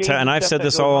 I will tell, and I've said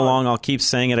this all along. I'll keep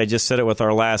saying it. I just said it with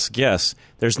our last guest.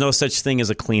 There's no such thing as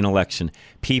a clean election.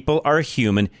 People are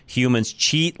human. Humans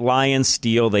cheat, lie, and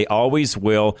steal. They always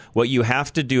will. What you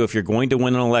have to do if you're going to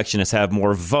win an election is have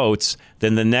more votes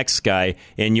than the next guy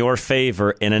in your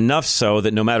favor, and enough so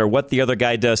that no matter what the other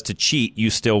guy does to cheat,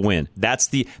 you still win. That's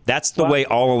the way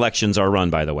all elections are run,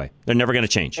 by the way. They're never going to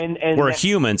change. And we're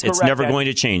humans. It's never going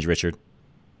to change, Richard.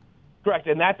 Correct,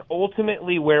 and that's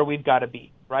ultimately where we've got to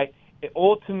be, right?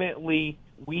 Ultimately,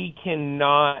 we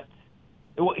cannot.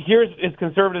 Here's as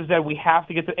conservatives that we have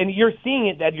to get to, and you're seeing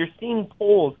it. That you're seeing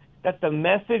polls that the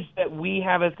message that we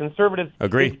have as conservatives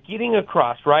is getting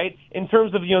across, right? In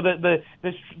terms of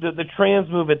the trans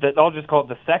movement, that I'll just call it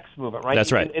the sex movement, right?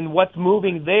 That's right. And what's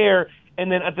moving there,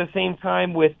 and then at the same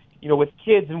time with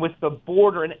kids and with the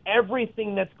border and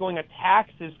everything that's going on,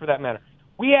 taxes for that matter.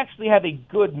 We actually have a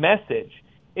good message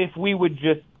if we would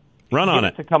just run on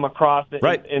it to come across it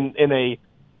in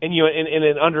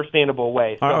an understandable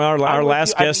way. So our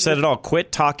last guest said it all.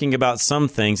 Quit talking about some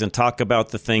things and talk about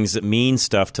the things that mean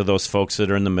stuff to those folks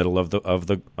that are in the middle of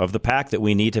the pack that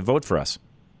we need to vote for us.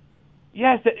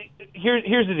 Yes,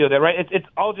 here's the deal, right? It's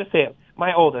I'll just say it.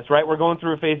 My oldest, right? We're going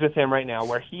through a phase with him right now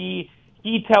where he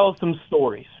tells some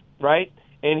stories, right?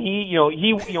 and he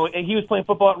was playing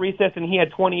football at recess, and he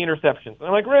had 20 interceptions. And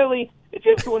I'm like, really? It's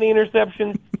just 20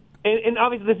 interceptions? And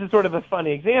obviously this is sort of a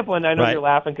funny example, and I know you're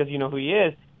laughing because you know who he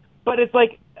is. But it's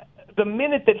like the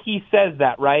minute that he says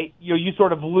that, right, you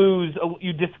sort of lose,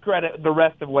 you discredit the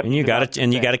rest of what. And you got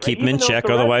to keep him in check,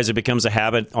 otherwise it becomes a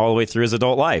habit all the way through his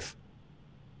adult life.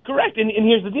 Correct. And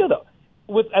here's the deal, though.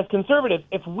 As conservatives,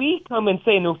 if we come and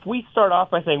say, and if we start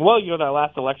off by saying, well, that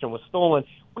last election was stolen,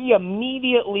 we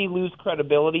immediately lose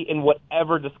credibility in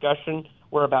whatever discussion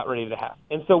we're about ready to have.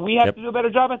 And so we have to do a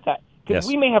better job at that. Because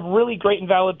we may have really great and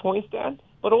valid points, Dad,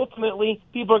 but ultimately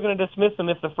people are going to dismiss them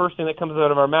if the first thing that comes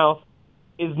out of our mouth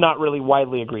is not really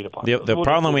widely agreed upon. The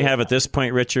problem we have at this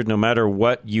point, Richard, no matter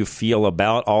what you feel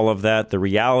about all of that, the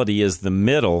reality is the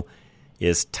middle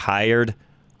is tired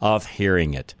of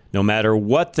hearing it. No matter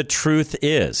what the truth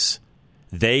is,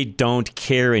 they don't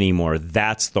care anymore.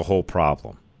 That's the whole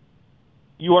problem.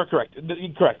 You are correct.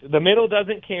 Correct. The middle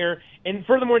doesn't care. And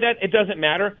furthermore, Dad, it doesn't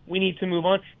matter. We need to move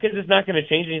on because it's not going to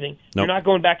change anything. Nope. You're not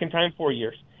going back in time 4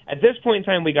 years. At this point in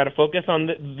time, we got to focus on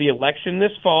the election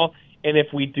this fall. And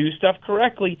if we do stuff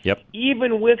correctly,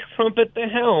 even with Trump at the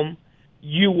helm,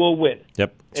 you will win.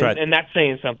 Yep, that's right. And that's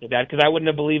saying something, Dad, because I wouldn't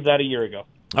have believed that a year ago.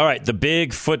 All right, the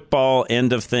big football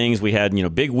end of things. We had,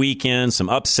 big weekend, some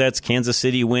upsets, Kansas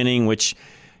City winning, which,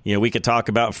 we could talk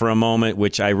about for a moment,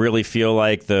 which I really feel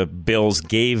like the Bills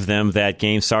gave them that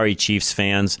game. Sorry, Chiefs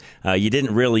fans. You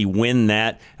didn't really win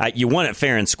that. You won it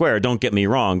fair and square, don't get me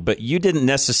wrong, but you didn't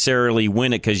necessarily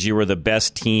win it because you were the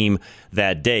best team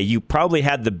that day. You probably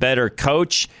had the better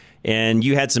coach, and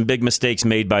you had some big mistakes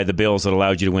made by the Bills that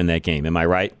allowed you to win that game. Am I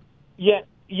right?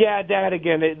 Yeah, Dad,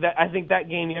 again, I think that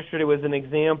game yesterday was an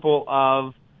example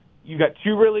of you got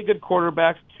two really good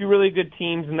quarterbacks, two really good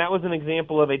teams, and that was an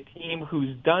example of a team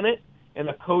who's done it and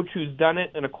a coach who's done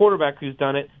it and a quarterback who's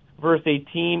done it versus a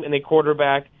team and a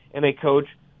quarterback and a coach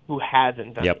who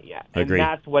hasn't done it yet. And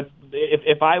that's what,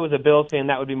 if I was a Bills fan,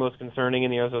 that would be most concerning.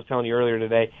 And as I was telling you earlier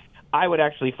today, I would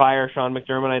actually fire Sean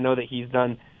McDermott. I know that he's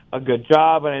done a good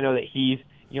job, and I know that he's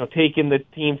taken the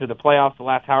team to the playoffs the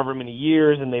last however many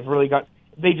years, and they've really got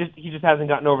he just hasn't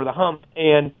gotten over the hump.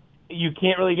 And you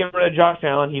can't really get rid of Josh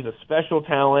Allen. He's a special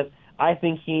talent. I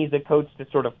think he needs a coach to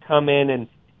sort of come in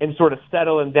and sort of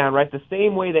settle him down, right? The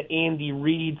same way that Andy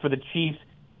Reid for the Chiefs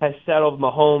has settled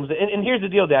Mahomes. And here's the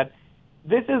deal, Dad.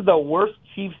 This is the worst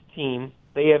Chiefs team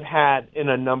they have had in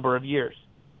a number of years.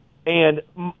 And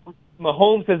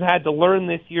Mahomes has had to learn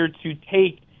this year to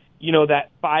take, that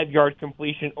 5-yard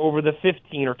completion over the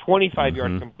 15 or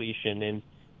 25-yard completion and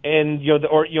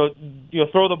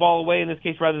throw the ball away in this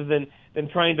case rather than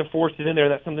trying to force it in there.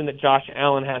 That's something that Josh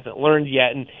Allen hasn't learned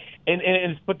yet. And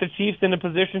it's put the Chiefs in a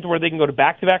position to where they can go to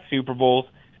back-to-back Super Bowls.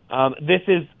 This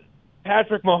is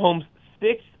Patrick Mahomes'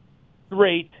 6th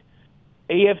straight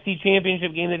AFC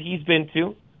Championship game that he's been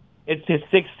to. It's his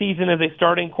 6th season as a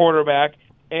starting quarterback.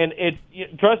 And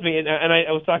trust me, and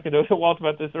I was talking to Walt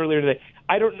about this earlier today.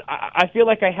 I feel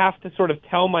like I have to sort of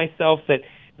tell myself that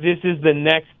this is the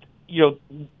next,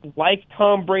 like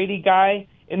Tom Brady guy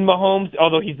in Mahomes,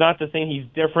 although he's not the same, he's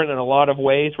different in a lot of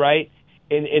ways, right?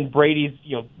 In Brady's,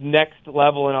 next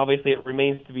level, and obviously it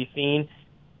remains to be seen.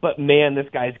 But man, this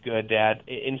guy's good, Dad,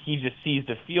 and he just sees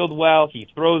the field well. He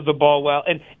throws the ball well,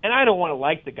 and I don't want to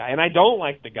like the guy, and I don't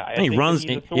like the guy. He runs.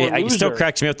 He still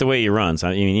cracks me up the way he runs.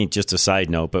 I mean, just a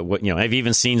side note, but I've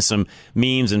even seen some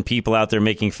memes and people out there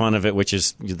making fun of it, which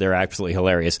is they're absolutely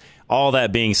hilarious. All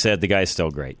that being said, the guy's still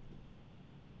great.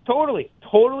 Totally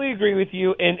agree with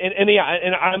you, and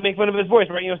I make fun of his voice,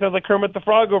 right? It sounds like Kermit the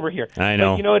Frog over here. I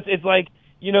know. But, it's like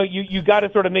you got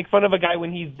to sort of make fun of a guy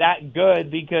when he's that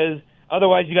good because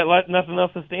otherwise you got nothing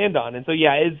else to stand on. And so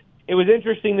it was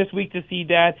interesting this week to see,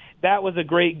 Dad. That was a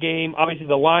great game. Obviously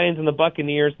the Lions and the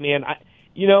Buccaneers, man.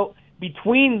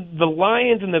 Between the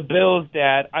Lions and the Bills,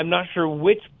 Dad, I'm not sure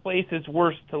which place is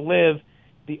worse to live.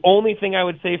 The only thing I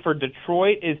would say for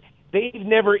Detroit is they've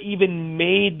never even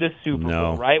made the Super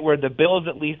Bowl, right? Where the Bills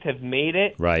at least have made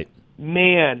it. Right.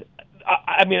 Man,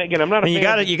 I mean, again, I'm not a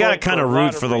fan. You got to kind of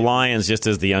root for the Lions just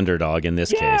as the underdog in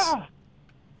this case.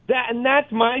 And that's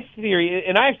my theory.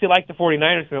 And I actually like the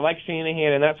 49ers because I like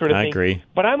Shanahan and that sort of thing. I agree.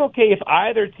 But I'm okay if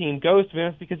either team goes, to be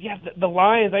honest, because, the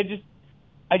Lions,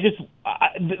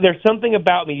 there's something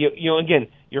about me. Again,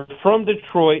 you're from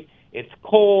Detroit. It's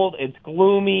cold. It's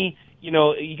gloomy.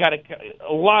 You got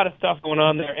a lot of stuff going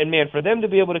on there. And, man, for them to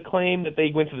be able to claim that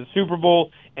they went to the Super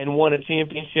Bowl and won a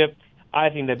championship, I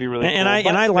think that'd be really cool.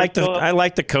 I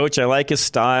like the coach. I like his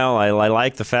style. I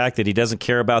like the fact that he doesn't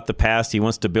care about the past. He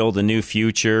wants to build a new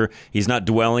future. He's not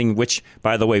dwelling, which,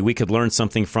 by the way, we could learn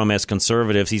something from as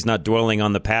conservatives. He's not dwelling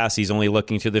on the past. He's only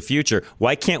looking to the future.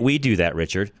 Why can't we do that,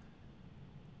 Richard?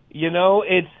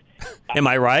 It's. Am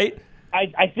I right?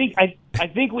 I think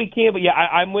we can, but yeah,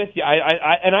 I'm with you.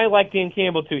 I like Dan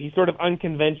Campbell too. He's sort of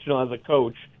unconventional as a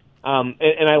coach,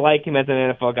 and I like him as an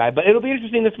NFL guy. But it'll be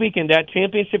interesting this weekend. That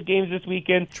championship games this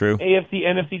weekend. True. AFC,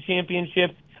 NFC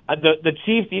championship. The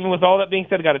Chiefs, even with all that being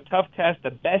said, got a tough test.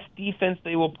 The best defense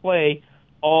they will play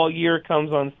all year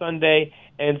comes on Sunday,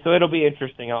 and so it'll be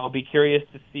interesting. I'll be curious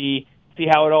to see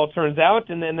how it all turns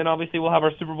out, and then obviously we'll have our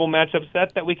Super Bowl matchup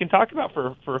set that we can talk about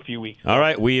for a few weeks. All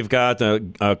right, we've got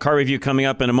a car review coming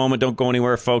up in a moment. Don't go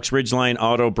anywhere, folks. Ridgeline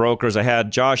Auto Brokers. I had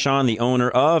Josh on, the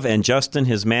owner of, and Justin,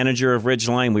 his manager of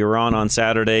Ridgeline. We were on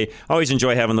Saturday. Always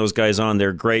enjoy having those guys on.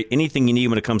 They're great. Anything you need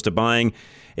when it comes to buying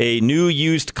a new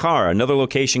used car. Another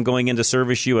location going into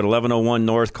service you at 1101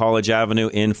 North College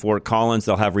Avenue in Fort Collins.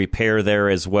 They'll have repair there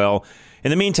as well. In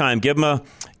the meantime, give them a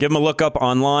look up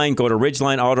online. Go to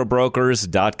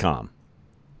RidgelineAutobrokers.com.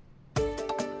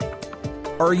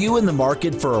 Are you in the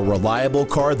market for a reliable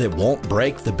car that won't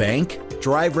break the bank?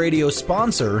 Drive Radio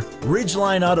sponsor,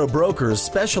 Ridgeline Auto Brokers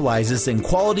specializes in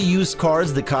quality used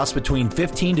cars that cost between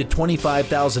 $15,000 to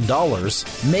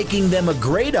 $25,000, making them a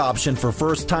great option for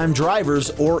first-time drivers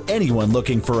or anyone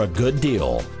looking for a good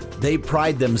deal. They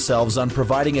pride themselves on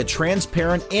providing a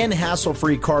transparent and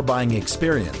hassle-free car buying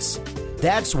experience.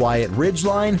 That's why at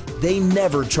Ridgeline, they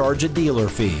never charge a dealer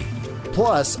fee.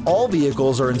 Plus, all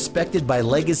vehicles are inspected by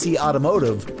Legacy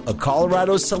Automotive, a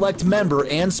Colorado Select member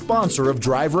and sponsor of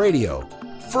Drive Radio.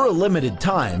 For a limited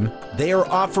time, they are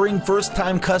offering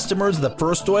first-time customers the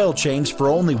first oil change for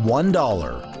only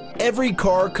 $1. Every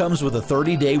car comes with a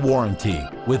 30-day warranty,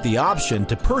 with the option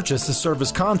to purchase a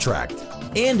service contract.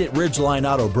 And at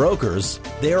Ridgeline Auto Brokers,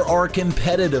 there are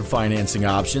competitive financing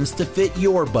options to fit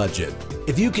your budget.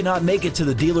 If you cannot make it to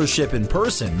the dealership in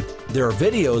person, there are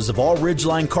videos of all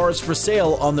Ridgeline cars for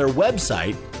sale on their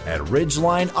website at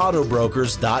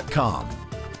RidgelineAutobrokers.com.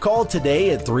 Call today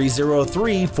at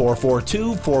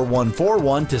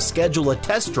 303-442-4141 to schedule a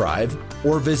test drive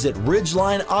or visit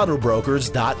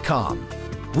RidgelineAutobrokers.com.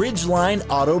 Ridgeline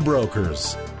Auto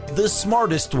Brokers, the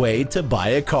smartest way to buy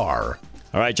a car.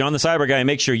 All right, John the Cyber Guy,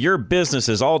 make sure your business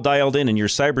is all dialed in and your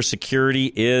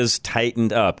cybersecurity is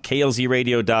tightened up.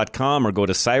 KLZradio.com or go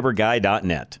to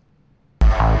cyberguy.net.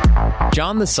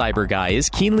 John the Cyber Guy is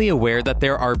keenly aware that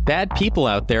there are bad people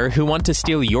out there who want to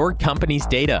steal your company's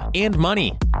data and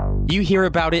money. You hear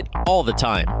about it all the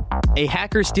time. A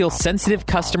hacker steals sensitive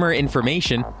customer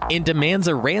information and demands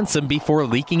a ransom before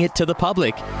leaking it to the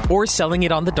public or selling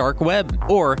it on the dark web.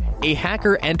 Or a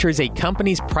hacker enters a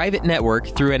company's private network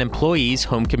through an employee's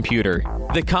home computer.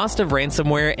 The cost of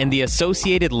ransomware and the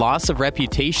associated loss of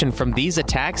reputation from these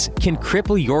attacks can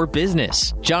cripple your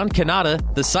business. John Kanata,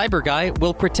 the Cyber Guy,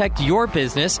 will protect your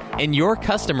business and your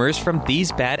customers from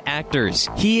these bad actors.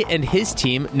 He and his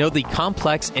team know the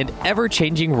complex and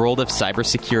ever-changing world of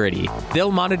cybersecurity.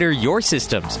 They'll monitor your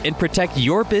systems and protect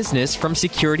your business from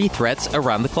security threats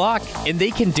around the clock. And they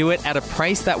can do it at a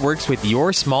price that works with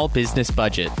your small business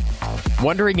budget.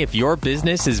 Wondering if your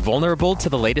business is vulnerable to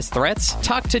the latest threats?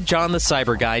 Talk to John the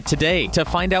Cyber Guy today to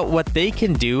find out what they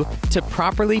can do to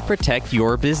properly protect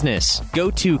your business.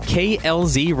 Go to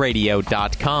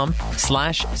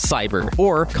klzradio.com/cyber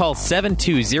or call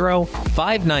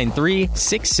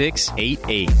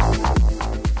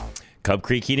 720-593-6688. Cub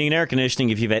Creek Heating and Air Conditioning.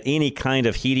 If you've had any kind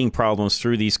of heating problems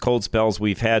through these cold spells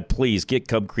we've had, please get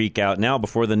Cub Creek out now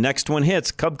before the next one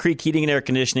hits. Cub Creek Heating and Air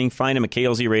Conditioning. Find them at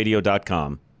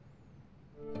klzradio.com.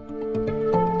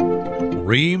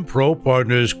 Ream Pro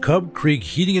Partners Cub Creek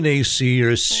Heating and AC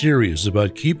are serious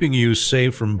about keeping you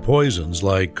safe from poisons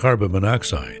like carbon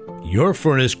monoxide. Your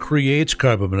furnace creates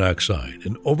carbon monoxide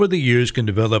and over the years can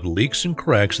develop leaks and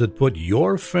cracks that put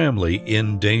your family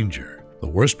in danger. The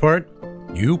worst part?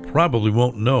 You probably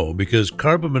won't know because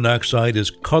carbon monoxide is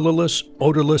colorless,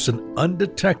 odorless, and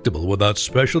undetectable without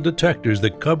special detectors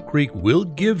that Cub Creek will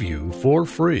give you for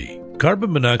free.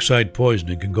 Carbon monoxide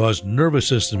poisoning can cause nervous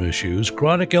system issues,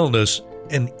 chronic illness,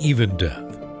 and even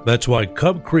death. That's why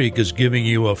Cub Creek is giving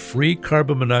you a free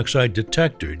carbon monoxide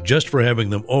detector just for having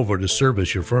them over to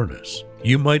service your furnace.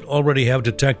 You might already have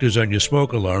detectors on your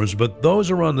smoke alarms, but those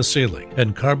are on the ceiling,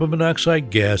 and carbon monoxide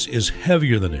gas is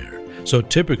heavier than air, so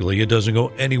typically it doesn't go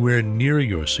anywhere near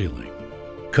your ceiling.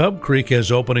 Cub Creek has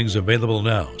openings available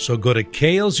now, so go to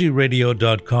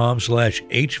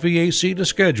klzradio.com/HVAC to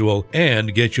schedule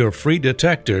and get your free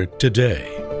detector today.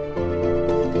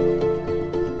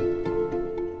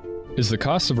 Is the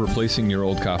cost of replacing your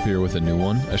old copier with a new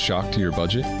one a shock to your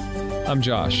budget? I'm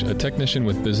Josh, a technician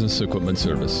with Business Equipment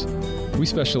Service. We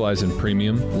specialize in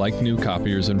premium, like-new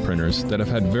copiers and printers that have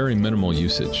had very minimal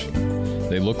usage.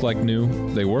 They look like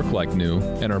new, they work like new,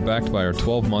 and are backed by our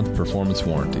 12-month performance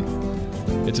warranty.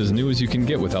 It's as new as you can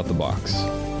get without the box.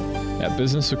 At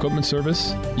Business Equipment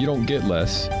Service, you don't get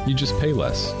less, you just pay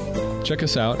less. Check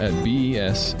us out at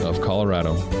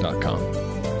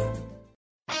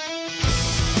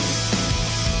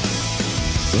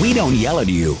besofcolorado.com. We don't yell at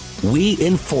you, we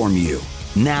inform you.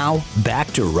 Now, back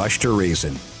to Rush to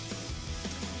Reason.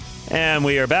 And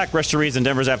we are back. Rush to Reason,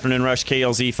 Denver's Afternoon Rush,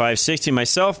 KLZ 560.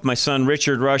 Myself, my son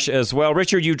Richard Rush as well.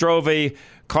 Richard, you drove a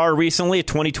car recently, a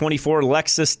 2024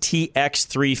 Lexus TX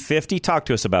 350. Talk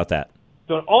to us about that.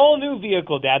 So an all-new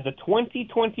vehicle, Dad, the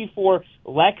 2024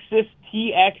 Lexus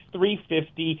TX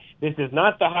 350. This is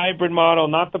not the hybrid model,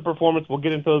 not the performance. We'll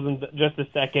get into those in just a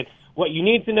second. What you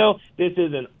need to know, this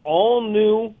is an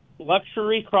all-new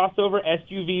luxury crossover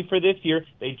SUV for this year.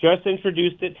 They just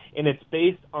introduced it, and it's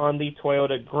based on the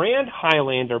Toyota Grand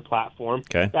Highlander platform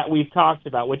that we've talked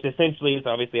about, which essentially is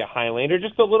obviously a Highlander,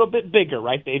 just a little bit bigger,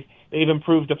 right? They've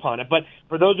improved upon it. But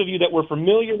for those of you that were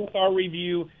familiar with our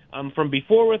review from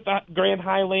before with the Grand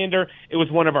Highlander, it was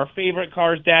one of our favorite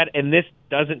cars, Dad, and this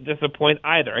doesn't disappoint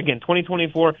either. Again,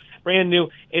 2024, brand new.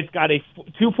 It's got a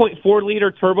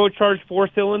 2.4-liter turbocharged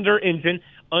four-cylinder engine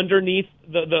underneath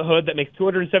the hood that makes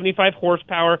 275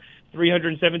 horsepower,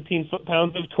 317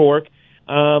 foot-pounds of torque.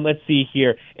 Let's see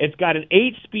here. It's got an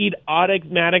 8-speed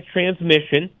automatic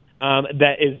transmission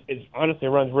that is honestly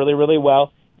runs really, really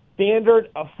well. Standard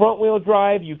front-wheel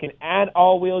drive. You can add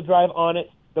all-wheel drive on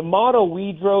it. The model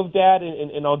we drove, Dad,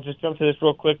 and I'll just jump to this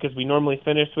real quick because we normally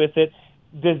finish with it,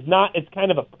 does not. It's kind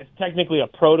of it's technically a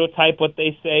prototype, what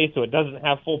they say, so it doesn't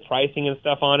have full pricing and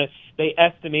stuff on it. They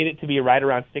estimate it to be right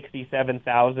around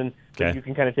 $67,000, so you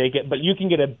can kind of take it. But you can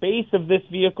get a base of this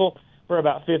vehicle for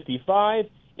about $55,000.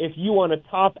 If you want to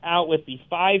top out with the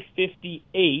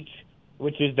 550H,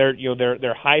 which is their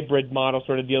hybrid model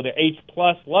sort of deal, their H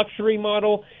Plus luxury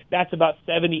model, that's about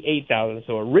 $78,000.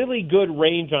 So a really good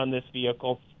range on this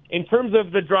vehicle. In terms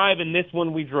of the drive, in this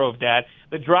one we drove, Dad,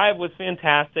 the drive was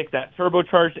fantastic. That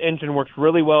turbocharged engine works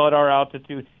really well at our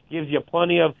altitude, gives you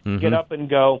plenty of get up and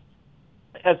go.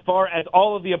 As far as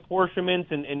all of the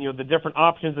apportionments and the different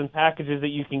options and packages that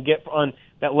you can get on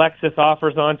that Lexus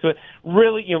offers onto it,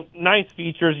 really nice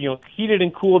features. Heated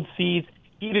and cooled seats,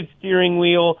 heated steering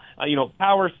wheel,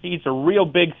 power seats, a real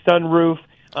big sunroof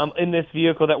in this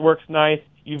vehicle that works nice.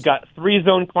 You've got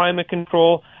 3-zone climate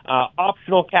control,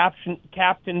 optional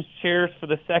captain's chairs for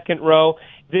the second row.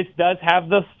 This does have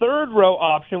the third row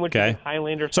option, which is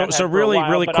Highlander. So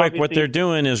really quick, what they're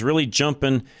doing is really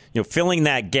jumping, filling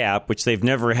that gap, which they've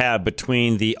never had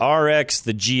between the RX,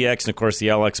 the GX, and of course the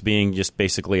LX being just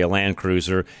basically a Land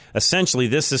Cruiser. Essentially,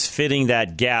 this is fitting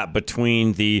that gap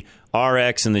between the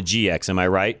RX and the GX. Am I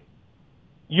right?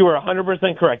 You are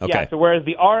 100% correct. Okay. Yeah. So whereas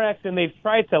the RX, and they've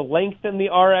tried to lengthen the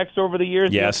RX over the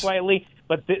years slightly,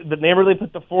 but they never really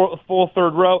put the full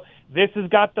third row. This has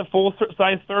got the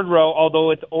full-size third row,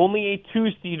 although it's only a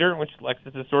 2-seater, which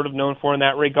Lexus is sort of known for in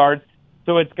that regard.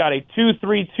 So it's got a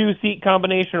 2-3-2-seat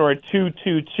combination or a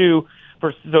 2-2-2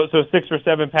 for so 6 or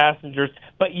 7 passengers.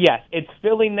 But yes, it's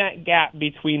filling that gap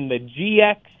between the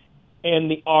GX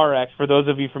and the RX. For those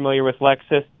of you familiar with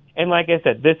Lexus, and like I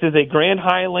said, this is a Grand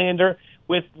Highlander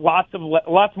with lots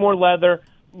more leather,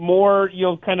 more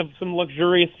kind of some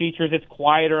luxurious features. It's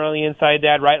quieter on the inside,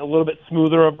 Dad, right? A little bit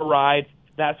smoother of a ride,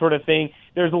 that sort of thing.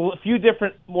 There's a few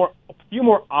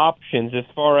more options as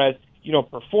far as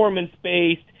performance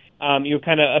based.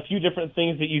 Kind of a few different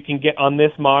things that you can get on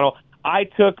this model. I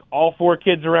took all 4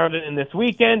 kids around it, and this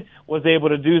weekend was able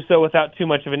to do so without too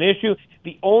much of an issue.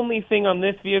 The only thing on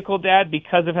this vehicle, Dad,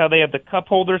 because of how they have the cup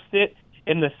holder sit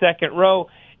in the second row,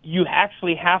 you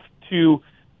actually have to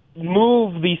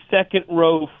move the second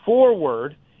row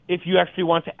forward if you actually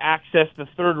want to access the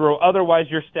third row. Otherwise,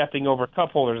 you're stepping over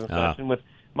cup holders and such. And with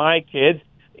my kids,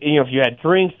 if you had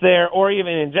drinks there or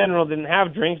even in general didn't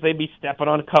have drinks, they'd be stepping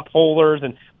on cup holders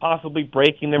and possibly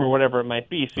breaking them or whatever it might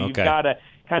be. So you've got to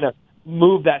kind of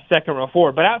move that second row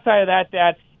forward. But outside of that,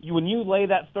 Dad, when you lay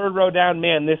that third row down,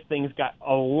 man, this thing's got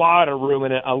a lot of room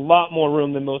in it, a lot more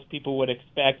room than most people would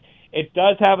expect. It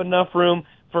does have enough room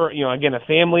for, again, a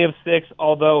family of 6,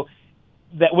 although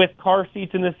that with car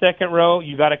seats in the second row,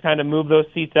 you got to kind of move those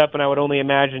seats up, and I would only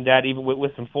imagine, Dad, even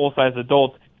with some full-size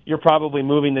adults, you're probably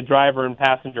moving the driver and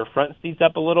passenger front seats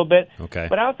up a little bit. Okay.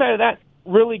 But outside of that,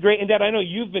 really great. And, Dad, I know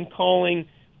you've been calling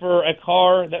for a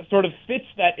car that sort of fits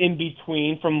that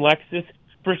in-between from Lexus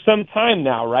for some time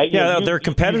now, right? Yeah, their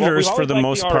competitors for the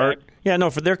most part. Yeah, no,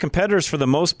 for their competitors for the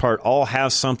most part all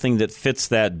have something that fits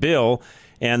that bill.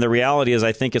 And the reality is,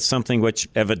 I think it's something which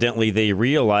evidently they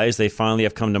realize they finally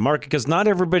have come to market, because not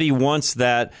everybody wants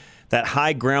that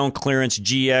high ground clearance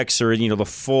GX or, the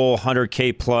full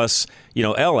 100K plus,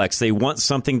 LX. They want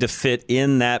something to fit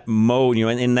in that mode,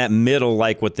 in that middle,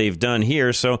 like what they've done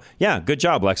here. So, yeah, good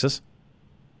job, Lexus.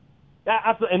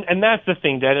 Absolutely. And that's the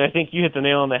thing, Dad. And I think you hit the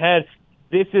nail on the head.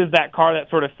 This is that car that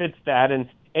sort of fits that.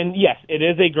 And yes, it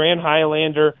is a Grand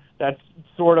Highlander that's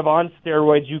sort of on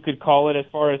steroids, you could call it, as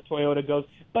far as Toyota goes.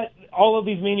 But all of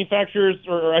these manufacturers,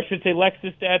 or I should say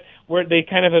Lexus, Dad, where they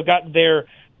kind of have got their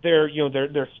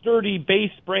sturdy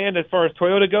base brand as far as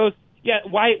Toyota goes. Yeah,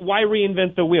 why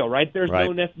reinvent the wheel, right?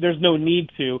 There's no need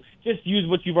to. Just use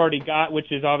what you've already got,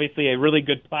 which is obviously a really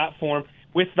good platform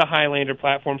with the Highlander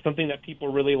platform, something that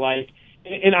people really like.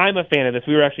 And I'm a fan of this.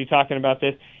 We were actually talking about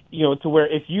this, to where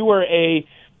if you were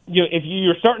if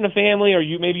you're starting a family, or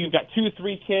maybe you've got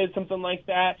 2-3 kids, something like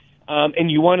that,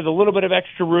 and you wanted a little bit of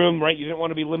extra room, right? You didn't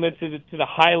want to be limited to the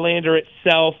Highlander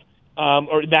itself,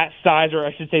 or that size, or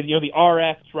I should say, the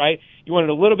RX, right? You wanted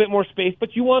a little bit more space,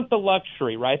 but you want the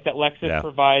luxury, right, that Lexus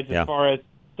provides as far as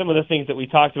some of the things that we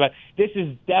talked about. This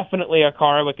is definitely a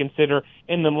car I would consider.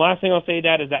 And the last thing I'll say,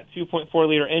 Dad, is that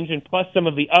 2.4-liter engine plus some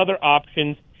of the other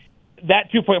options.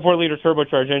 That 2.4-liter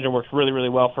turbocharged engine works really, really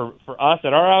well for us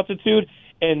at our altitude,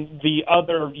 and the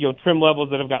other trim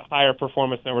levels that have got higher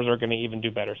performance numbers are going to even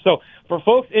do better. So for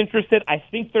folks interested, I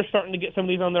think they're starting to get some of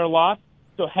these on their lot.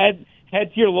 So head to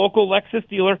your local Lexus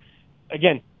dealer.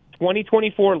 Again,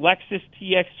 2024 Lexus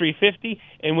TX350,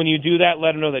 and when you do that,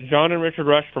 let them know that John and Richard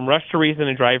Rush from Rush to Reason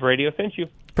and Drive Radio sent you.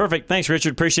 Perfect. Thanks,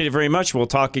 Richard. Appreciate it very much. We'll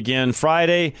talk again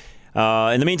Friday.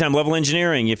 In the meantime, Level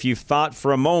Engineering, if you thought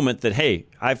for a moment that, hey,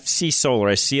 I see solar,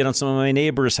 I see it on some of my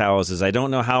neighbors' houses, I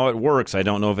don't know how it works, I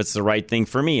don't know if it's the right thing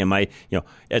for me,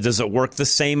 does it work the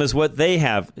same as what they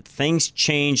have? Things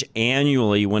change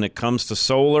annually when it comes to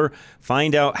solar.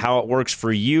 Find out how it works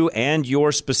for you and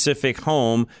your specific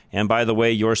home, and by the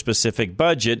way, your specific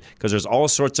budget, because there's all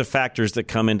sorts of factors that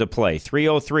come into play.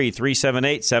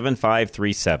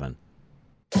 303-378-7537.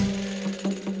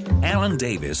 Alan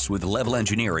Davis with Level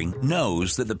Engineering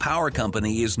knows that the power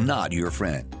company is not your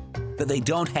friend, that they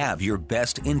don't have your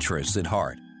best interests at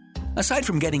heart. Aside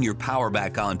from getting your power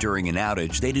back on during an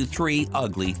outage, they do 3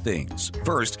 ugly things.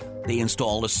 First, they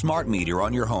install a smart meter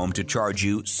on your home to charge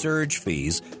you surge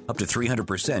fees up to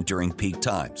 300% during peak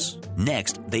times.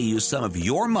 Next, they use some of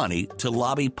your money to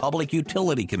lobby public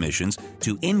utility commissions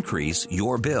to increase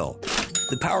your bill.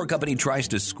 The power company tries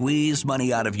to squeeze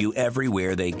money out of you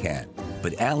everywhere they can,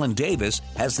 but Alan Davis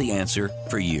has the answer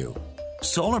for you.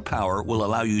 Solar power will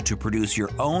allow you to produce your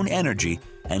own energy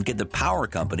and get the power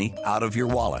company out of your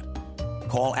wallet.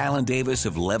 Call Alan Davis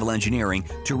of Level Engineering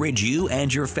to rid you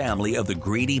and your family of the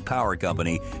greedy power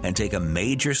company and take a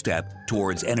major step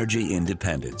towards energy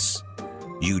independence.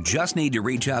 You just need to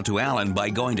reach out to Alan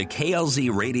by going to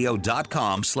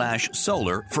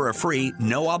klzradio.com/solar for a free,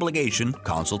 no-obligation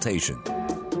consultation.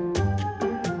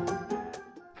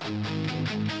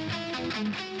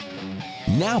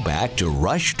 Now back to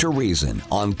Rush to Reason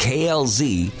on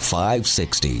KLZ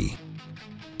 560.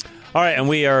 All right, and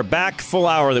we are back. Full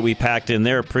hour that we packed in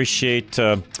there. Appreciate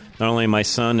not only my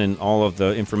son and all of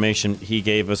the information he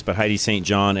gave us, but Heidi St.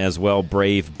 John as well,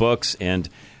 Brave Books. And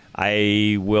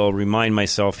I will remind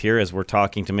myself here as we're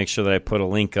talking to make sure that I put a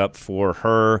link up for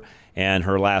her and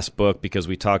her last book, because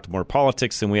we talked more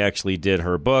politics than we actually did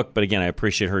her book. But again, I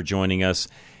appreciate her joining us.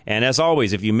 And as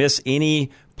always, if you miss any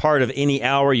part of any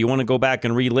hour, you want to go back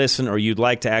and re-listen, or you'd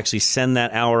like to actually send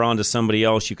that hour on to somebody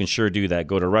else, you can sure do that.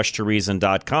 Go to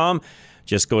rushtoreason.com.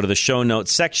 Just go to the show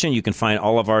notes section. You can find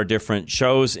all of our different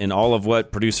shows and all of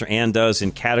what producer Ann does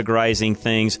in categorizing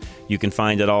things. You can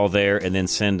find it all there, and then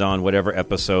send on whatever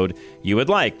episode you would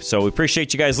like. So we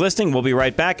appreciate you guys listening. We'll be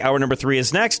right back. Hour number 3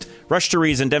 is next. Rush to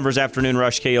Reason, Denver's Afternoon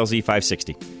Rush, KLZ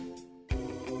 560.